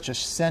 He is such a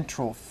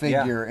central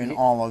figure in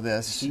all of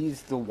this.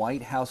 He's the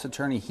White House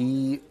attorney.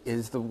 He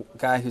is the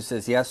guy who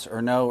says yes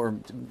or no or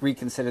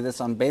reconsider this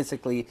on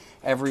basically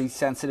every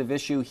sensitive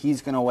issue.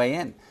 He's going to weigh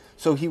in.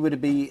 So he would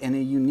be in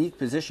a unique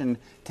position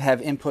to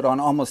have input on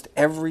almost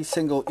every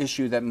single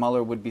issue that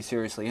Mueller would be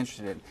seriously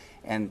interested in.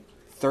 And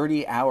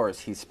 30 hours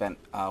he spent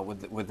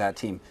with that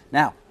team.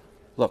 Now,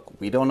 look,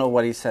 we don't know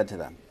what he said to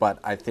them, but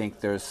I think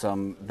there's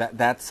some,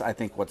 that's I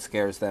think what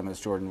scares them,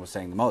 as Jordan was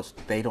saying, the most.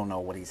 They don't know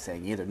what he's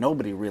saying either.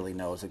 Nobody really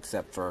knows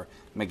except for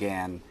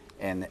McGahn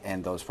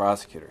and those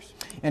prosecutors.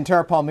 And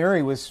Tara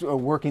Palmieri was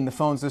working the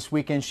phones this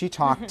weekend. She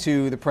talked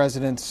to the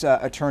president's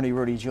attorney,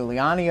 Rudy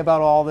Giuliani,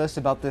 about all this,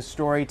 about this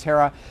story.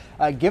 Tara,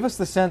 give us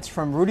the sense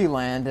from Rudy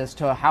Land as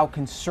to how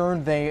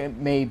concerned they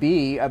may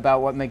be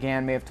about what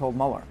McGahn may have told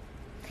Mueller.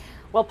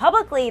 Well,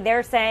 publicly,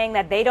 they're saying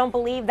that they don't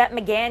believe that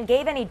McGahn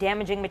gave any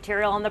damaging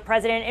material on the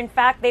president. In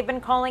fact, they've been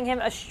calling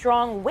him a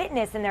strong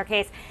witness in their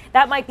case.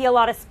 That might be a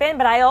lot of spin,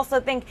 but I also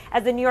think,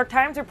 as the New York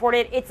Times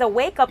reported, it's a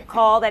wake-up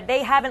call that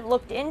they haven't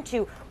looked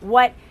into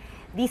what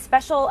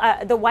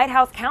the White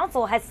House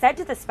counsel has said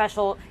to the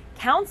special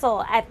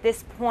counsel at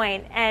this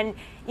point. And,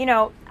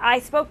 I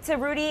spoke to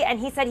Rudy,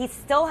 and he said he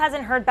still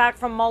hasn't heard back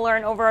from Mueller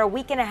in over a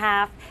week and a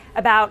half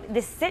about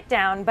this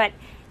sit-down, but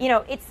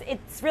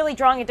it's really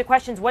drawing into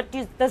questions. What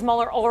does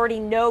Mueller already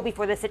know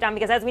before the sit-down?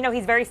 Because as we know,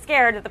 he's very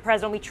scared that the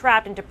president will be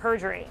trapped into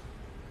perjury.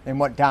 And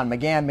what Don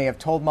McGahn may have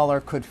told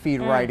Mueller could feed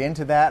right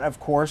into that, of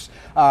course.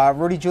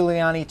 Rudy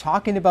Giuliani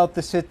talking about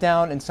the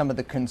sit-down and some of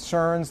the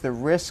concerns, the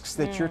risks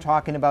that you're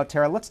talking about,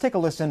 Tara. Let's take a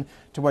listen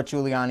to what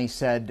Giuliani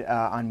said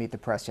on Meet the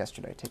Press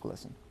yesterday. Take a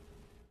listen.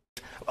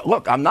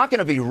 Look, I'm not going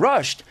to be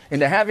rushed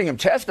into having him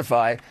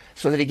testify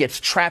so that he gets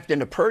trapped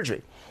into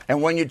perjury.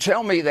 And when you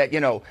tell me that,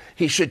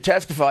 he should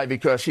testify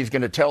because he's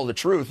going to tell the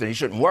truth and he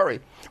shouldn't worry,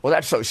 well,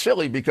 that's so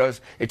silly because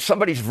it's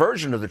somebody's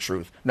version of the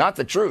truth, not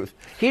the truth.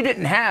 He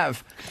didn't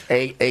have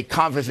a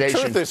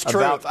conversation. Truth is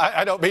about, truth.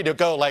 I don't mean to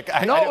go like...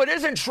 No, it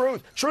isn't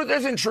truth. Truth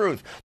isn't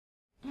truth.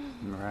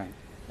 Right.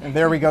 And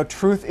there we go.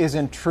 Truth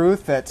isn't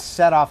truth. That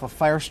set off a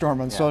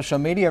firestorm on social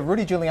media.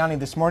 Rudy Giuliani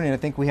this morning, I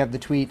think we have the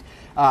tweet,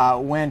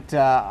 went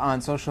on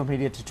social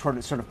media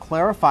to sort of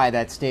clarify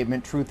that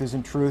statement, truth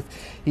isn't truth.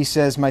 He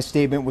says, my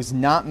statement was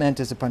not meant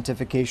as a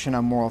pontification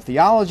on moral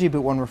theology,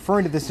 but when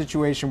referring to the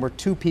situation where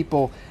two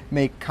people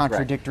make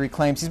contradictory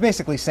claims, he's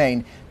basically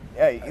saying,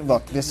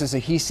 look, this is a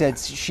he said,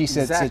 she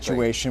said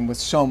situation with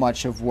so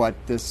much of what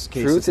this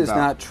case is about. Truth is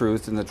not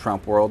truth in the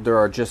Trump world. There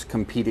are just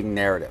competing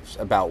narratives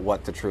about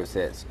what the truth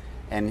is.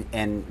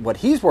 And what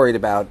he's worried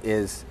about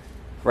is,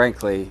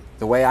 frankly,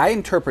 the way I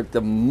interpret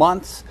the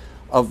months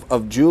of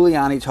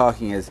Giuliani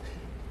talking is,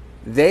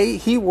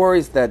 he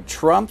worries that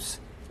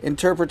Trump's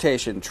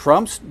interpretation,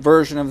 Trump's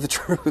version of the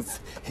truth,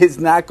 is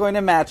not going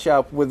to match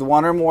up with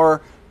one or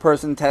more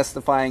person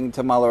testifying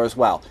to Mueller as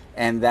well.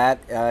 And that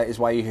is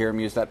why you hear him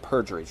use that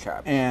perjury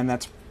trap. And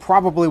that's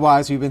probably why,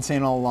 as we've been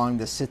saying all along,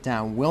 the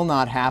sit-down will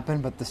not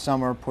happen, but the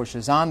summer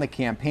pushes on. The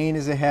campaign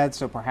is ahead,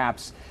 so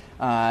perhaps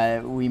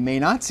we may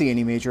not see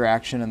any major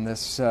action on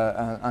this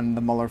on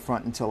the Mueller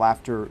front until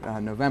after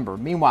November.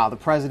 Meanwhile, the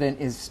president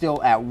is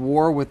still at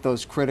war with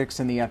those critics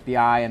in the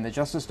FBI and the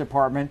Justice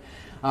Department.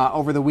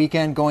 Over the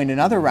weekend, going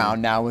another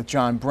round now with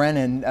John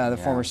Brennan, the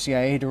former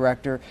CIA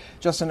director.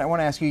 Justin, I want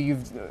to ask you,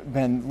 you've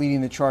been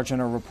leading the charge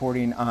on our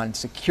reporting on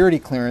security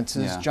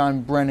clearances. Yeah.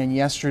 John Brennan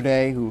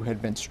yesterday, who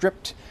had been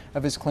stripped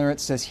of his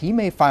clearance, says he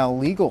may file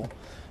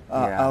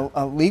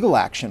a legal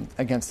action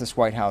against this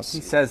White House. He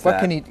says what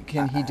that.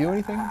 Can he do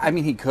anything? I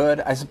mean, he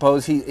could. I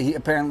suppose he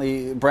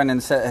apparently, Brennan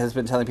has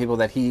been telling people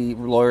that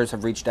lawyers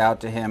have reached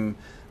out to him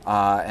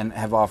and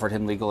have offered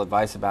him legal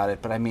advice about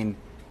it. But I mean,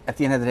 at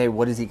the end of the day,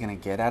 what is he going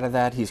to get out of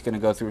that? He's going to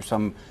go through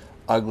some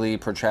ugly,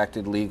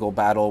 protracted legal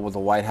battle with the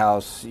White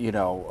House.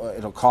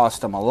 It'll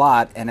cost him a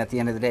lot. And at the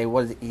end of the day,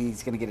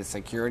 he's going to get his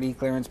security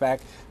clearance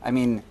back? I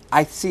mean,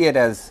 I see it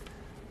as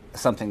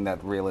something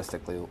that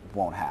realistically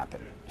won't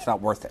happen. It's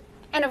not worth it.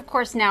 And of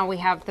course, now we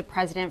have the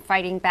president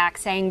fighting back,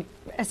 saying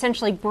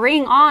essentially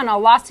bring on a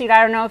lawsuit.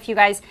 I don't know if you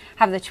guys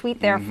have the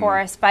tweet there for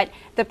us, but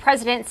the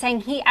president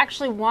saying he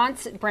actually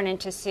wants Brennan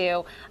to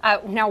sue.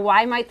 Now,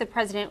 why might the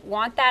president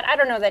want that? I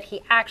don't know that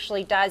he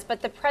actually does,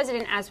 but the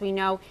president, as we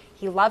know,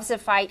 he loves a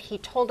fight. He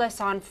told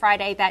us on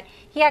Friday that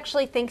he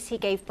actually thinks he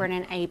gave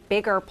Brennan a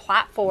bigger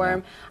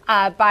platform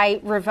by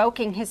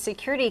revoking his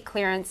security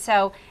clearance.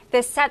 So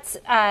this sets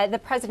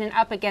the president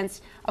up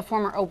against a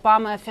former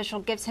Obama official,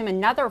 gives him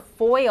another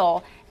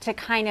foil to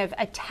kind of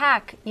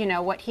attack,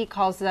 what he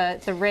calls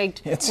the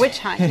rigged witch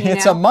hunt.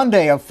 It's a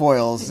Monday of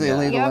foils.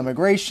 Illegal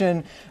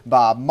immigration,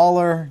 Bob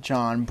Mueller,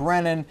 John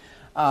Brennan.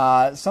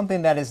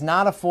 Something that is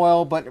not a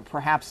foil, but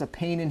perhaps a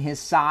pain in his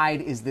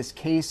side, is this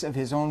case of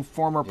his own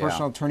former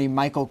personal attorney,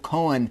 Michael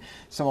Cohen.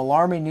 Some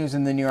alarming news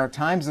in the New York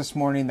Times this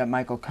morning that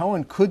Michael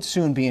Cohen could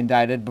soon be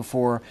indicted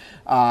before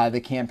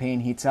the campaign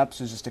heats up.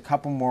 So just a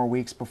couple more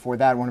weeks before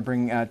that. I want to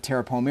bring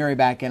Tara Palmieri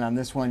back in on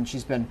this one.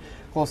 She's been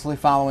closely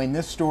following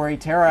this story.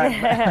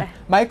 Tara,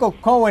 Michael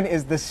Cohen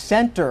is the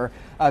center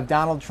of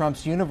Donald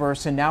Trump's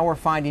universe, and now we're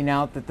finding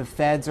out that the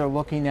feds are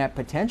looking at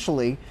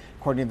potentially,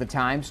 according to the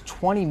Times,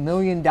 $20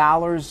 million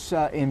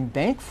in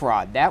bank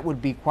fraud. That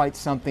would be quite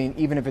something,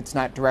 even if it's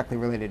not directly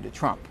related to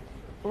Trump.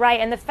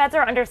 Right, and the feds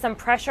are under some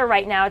pressure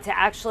right now to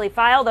actually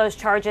file those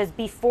charges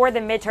before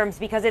the midterms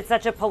because it's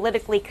such a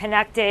politically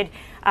connected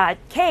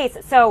case.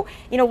 So,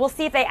 we'll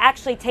see if they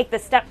actually take the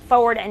step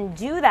forward and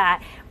do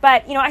that.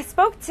 But, I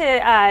spoke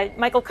to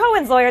Michael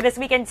Cohen's lawyer this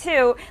weekend,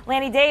 too,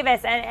 Lanny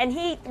Davis, and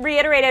he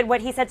reiterated what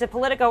he said to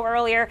Politico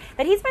earlier,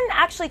 that he's been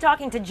actually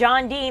talking to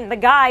John Dean, the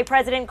guy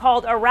President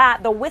called a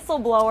rat, the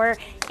whistleblower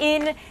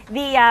in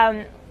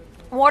the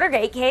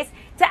Watergate case,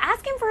 to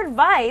ask him for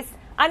advice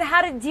on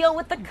how to deal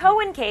with the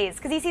Cohen case,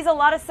 because he sees a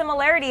lot of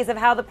similarities of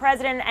how the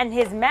president and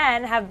his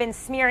men have been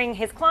smearing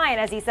his client,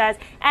 as he says,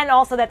 and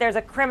also that there's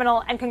a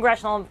criminal and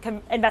congressional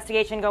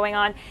investigation going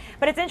on.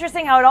 But it's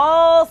interesting how it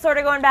all sort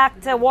of going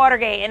back to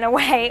Watergate in a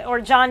way,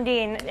 or John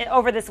Dean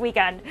over this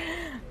weekend.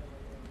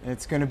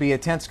 It's going to be a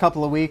tense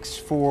couple of weeks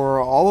for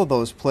all of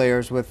those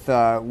players with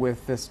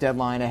this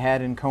deadline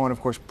ahead, and Cohen,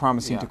 of course,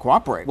 promising to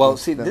cooperate. Well,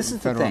 see, this is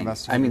the thing.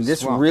 I mean,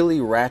 this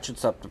really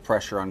ratchets up the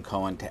pressure on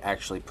Cohen to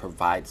actually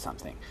provide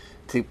something,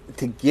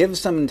 to give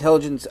some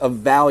intelligence of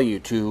value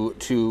to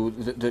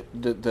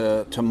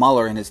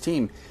Mueller and his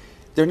team.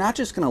 They're not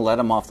just going to let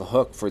him off the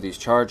hook for these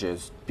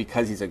charges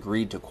because he's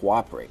agreed to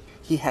cooperate.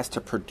 He has to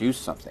produce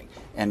something,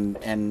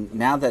 and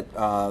now that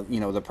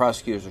the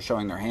prosecutors are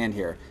showing their hand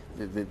here,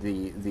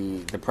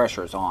 the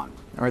pressure is on.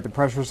 All right, the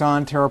pressure's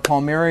on. Tara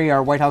Palmieri,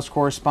 our White House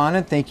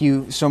correspondent, thank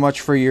you so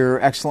much for your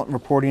excellent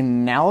reporting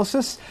and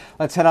analysis.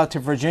 Let's head out to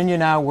Virginia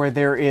now, where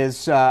there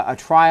is a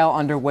trial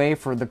underway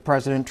for the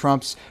President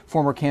Trump's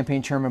former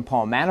campaign chairman,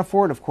 Paul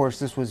Manafort. Of course,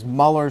 this was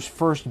Mueller's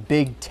first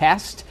big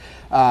test,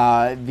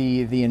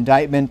 the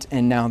indictment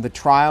and now the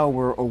trial.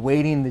 We're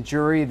awaiting the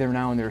jury. They're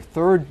now in their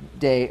third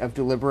day of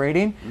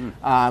deliberating.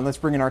 Let's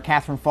bring in our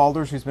Catherine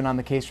Falders, who's been on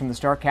the case from the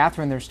start.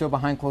 Catherine, they're still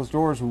behind closed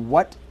doors.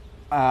 What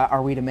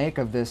are we to make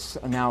of this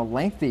now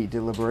lengthy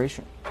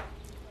deliberation?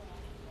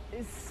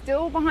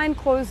 Still behind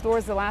closed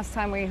doors. The last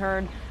time we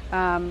heard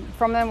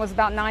from them was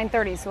about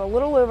 9:30, so a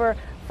little over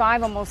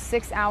 5, almost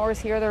 6 hours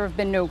here. There have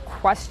been no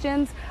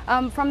questions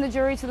from the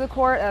jury to the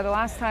court. The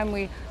last time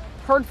we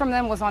heard from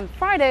them was on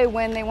Friday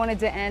when they wanted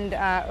to end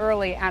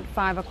early at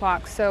 5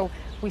 o'clock. So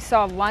we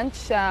saw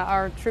lunch.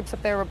 Our troops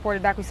up there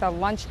reported back. We saw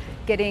lunch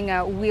getting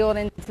wheeled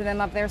into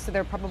them up there, so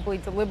they're probably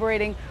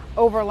deliberating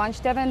over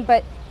lunch, Devin.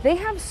 But they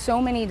have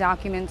so many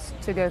documents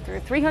to go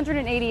through,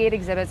 388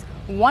 exhibits.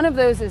 One of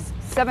those is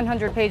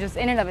 700 pages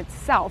in and of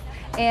itself.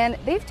 And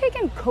they've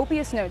taken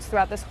copious notes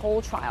throughout this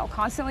whole trial,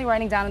 constantly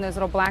writing down in those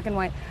little black and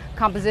white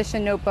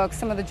composition notebooks.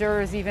 Some of the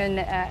jurors even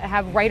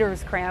have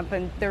writer's cramp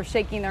and they're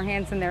shaking their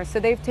hands in there.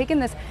 So they've taken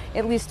this,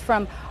 at least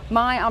from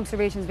my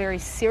observations, very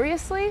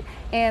seriously.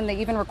 And they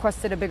even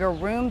requested a bigger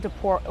room to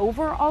pour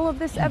over all of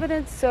this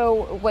evidence.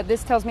 So what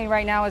this tells me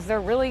right now is they're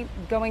really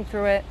going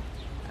through it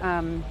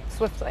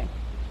swiftly.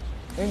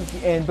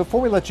 And before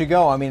we let you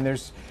go, I mean,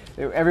 this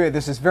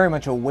is very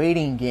much a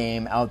waiting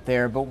game out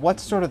there, but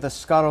what's sort of the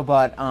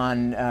scuttlebutt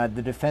on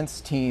the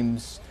defense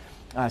team's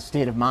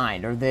state of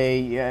mind? Are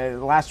they,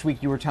 last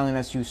week you were telling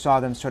us you saw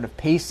them sort of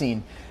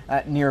pacing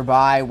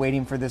nearby,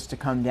 waiting for this to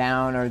come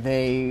down. Are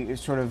they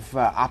sort of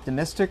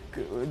optimistic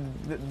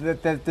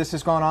that this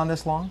has gone on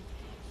this long?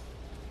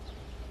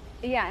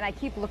 Yeah, and I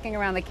keep looking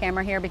around the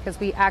camera here because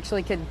we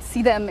actually could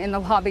see them in the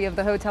lobby of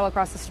the hotel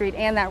across the street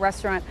and that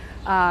restaurant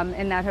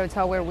in that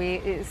hotel where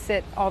we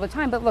sit all the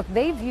time. But look,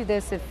 they view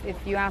this, if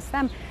you ask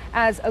them,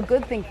 as a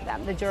good thing for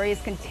them. The jury is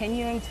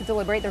continuing to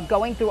deliberate. They're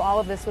going through all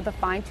of this with a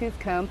fine-tooth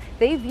comb.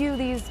 They view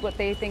these, what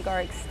they think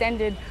are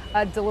extended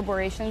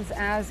deliberations,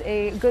 as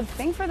a good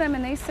thing for them.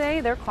 And they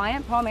say their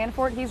client, Paul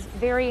Manafort, he's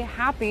very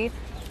happy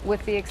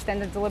with the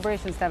extended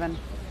deliberations, Devin.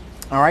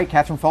 All right,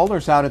 Catherine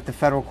Falders out at the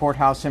federal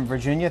courthouse in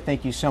Virginia.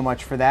 Thank you so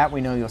much for that.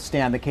 We know you'll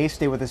stay on the case.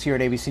 Stay with us here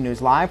at ABC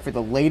News Live for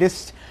the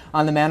latest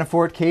on the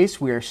Manafort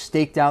case. We are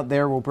staked out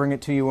there. We'll bring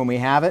it to you when we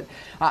have it.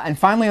 And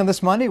finally, on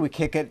this Monday, we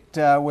kick it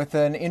with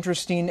an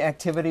interesting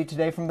activity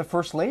today from the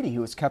First Lady,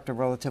 who has kept a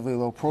relatively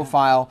low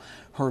profile.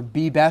 Her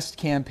Be Best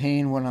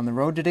campaign went on the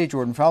road today.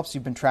 Jordan Phelps,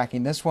 you've been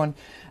tracking this one.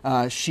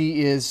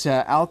 She is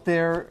out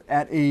there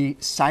at a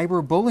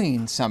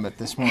cyberbullying summit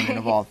this morning,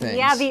 of all things.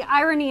 Yeah, the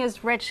irony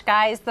is rich,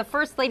 guys. The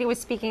First Lady was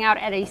speaking out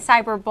at a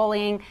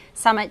cyberbullying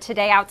summit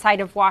today outside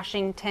of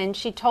Washington.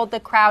 She told the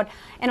crowd,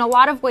 in a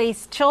lot of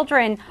ways,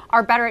 children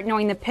are better at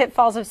knowing the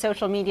pitfalls of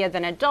social media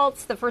than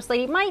adults. The First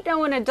Lady might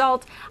know an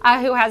adult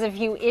who has a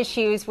few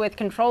issues with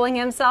controlling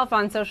himself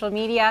on social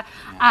media.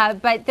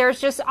 But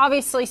there's just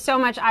obviously so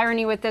much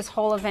irony with this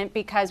whole event,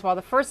 because while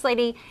the First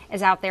Lady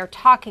is out there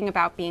talking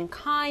about being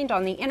kind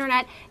on the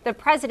internet, the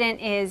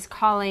president is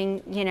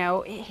calling,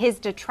 his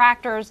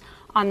detractors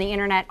on the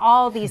internet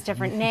all these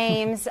different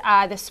names.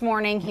 This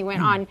morning he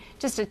went on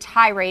just a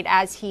tirade,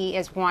 as he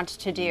is wont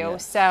to do.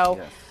 Yes, so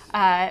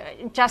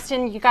yes.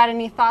 Justin, you got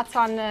any thoughts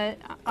on the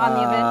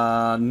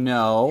event?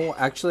 No,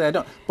 actually I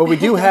don't. But we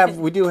do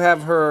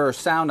have her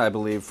sound, I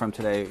believe, from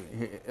today.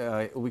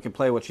 We can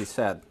play what she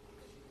said.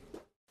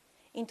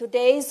 In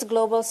today's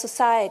global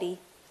society,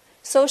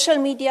 social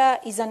media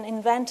is an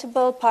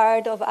inevitable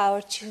part of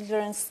our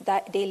children's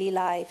daily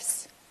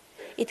lives.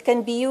 It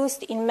can be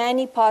used in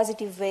many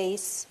positive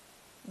ways,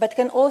 but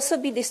can also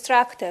be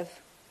destructive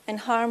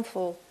and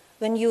harmful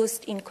when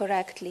used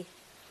incorrectly.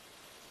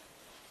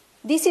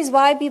 This is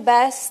why Be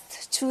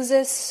Best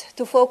chooses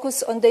to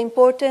focus on the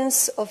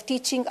importance of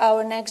teaching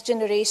our next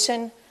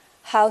generation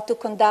how to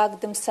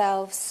conduct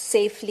themselves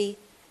safely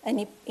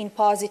and in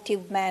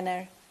positive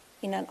manner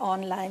in an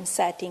online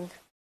setting.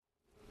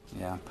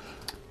 Yeah.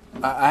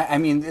 I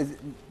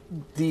mean,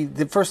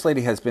 the First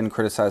Lady has been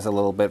criticized a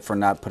little bit for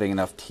not putting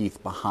enough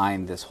teeth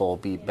behind this whole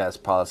Be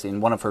Best policy.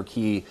 And one of her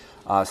key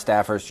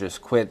staffers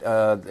just quit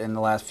in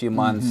the last few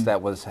months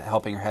that was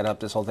helping her head up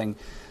this whole thing.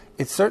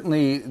 It's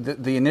certainly,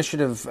 the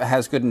initiative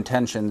has good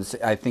intentions.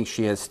 I think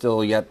she has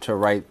still yet to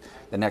write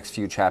the next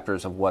few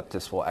chapters of what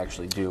this will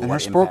actually do. And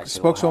her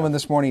spokeswoman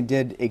this morning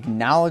did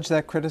acknowledge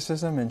that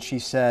criticism, and she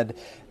said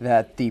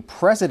that the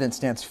president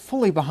stands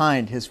fully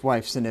behind his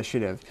wife's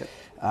initiative,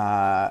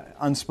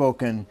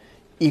 unspoken,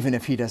 even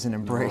if he doesn't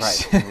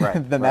embrace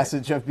the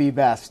message of Be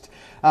Best.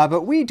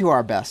 But we do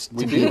our best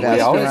to be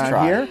best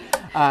around here.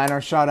 And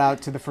our shout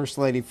out to the First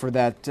Lady for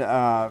that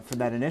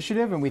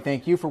initiative. And we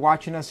thank you for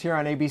watching us here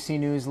on ABC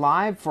News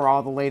Live. For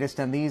all the latest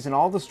on these and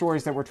all the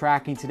stories that we're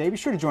tracking today, be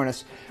sure to join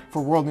us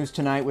for World News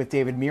Tonight with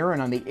David Muir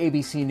and on the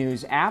ABC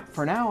News app.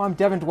 For now, I'm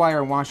Devin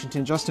Dwyer in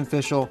Washington, Justin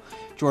Fischel,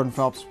 Jordan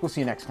Phelps. We'll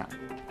see you next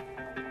time.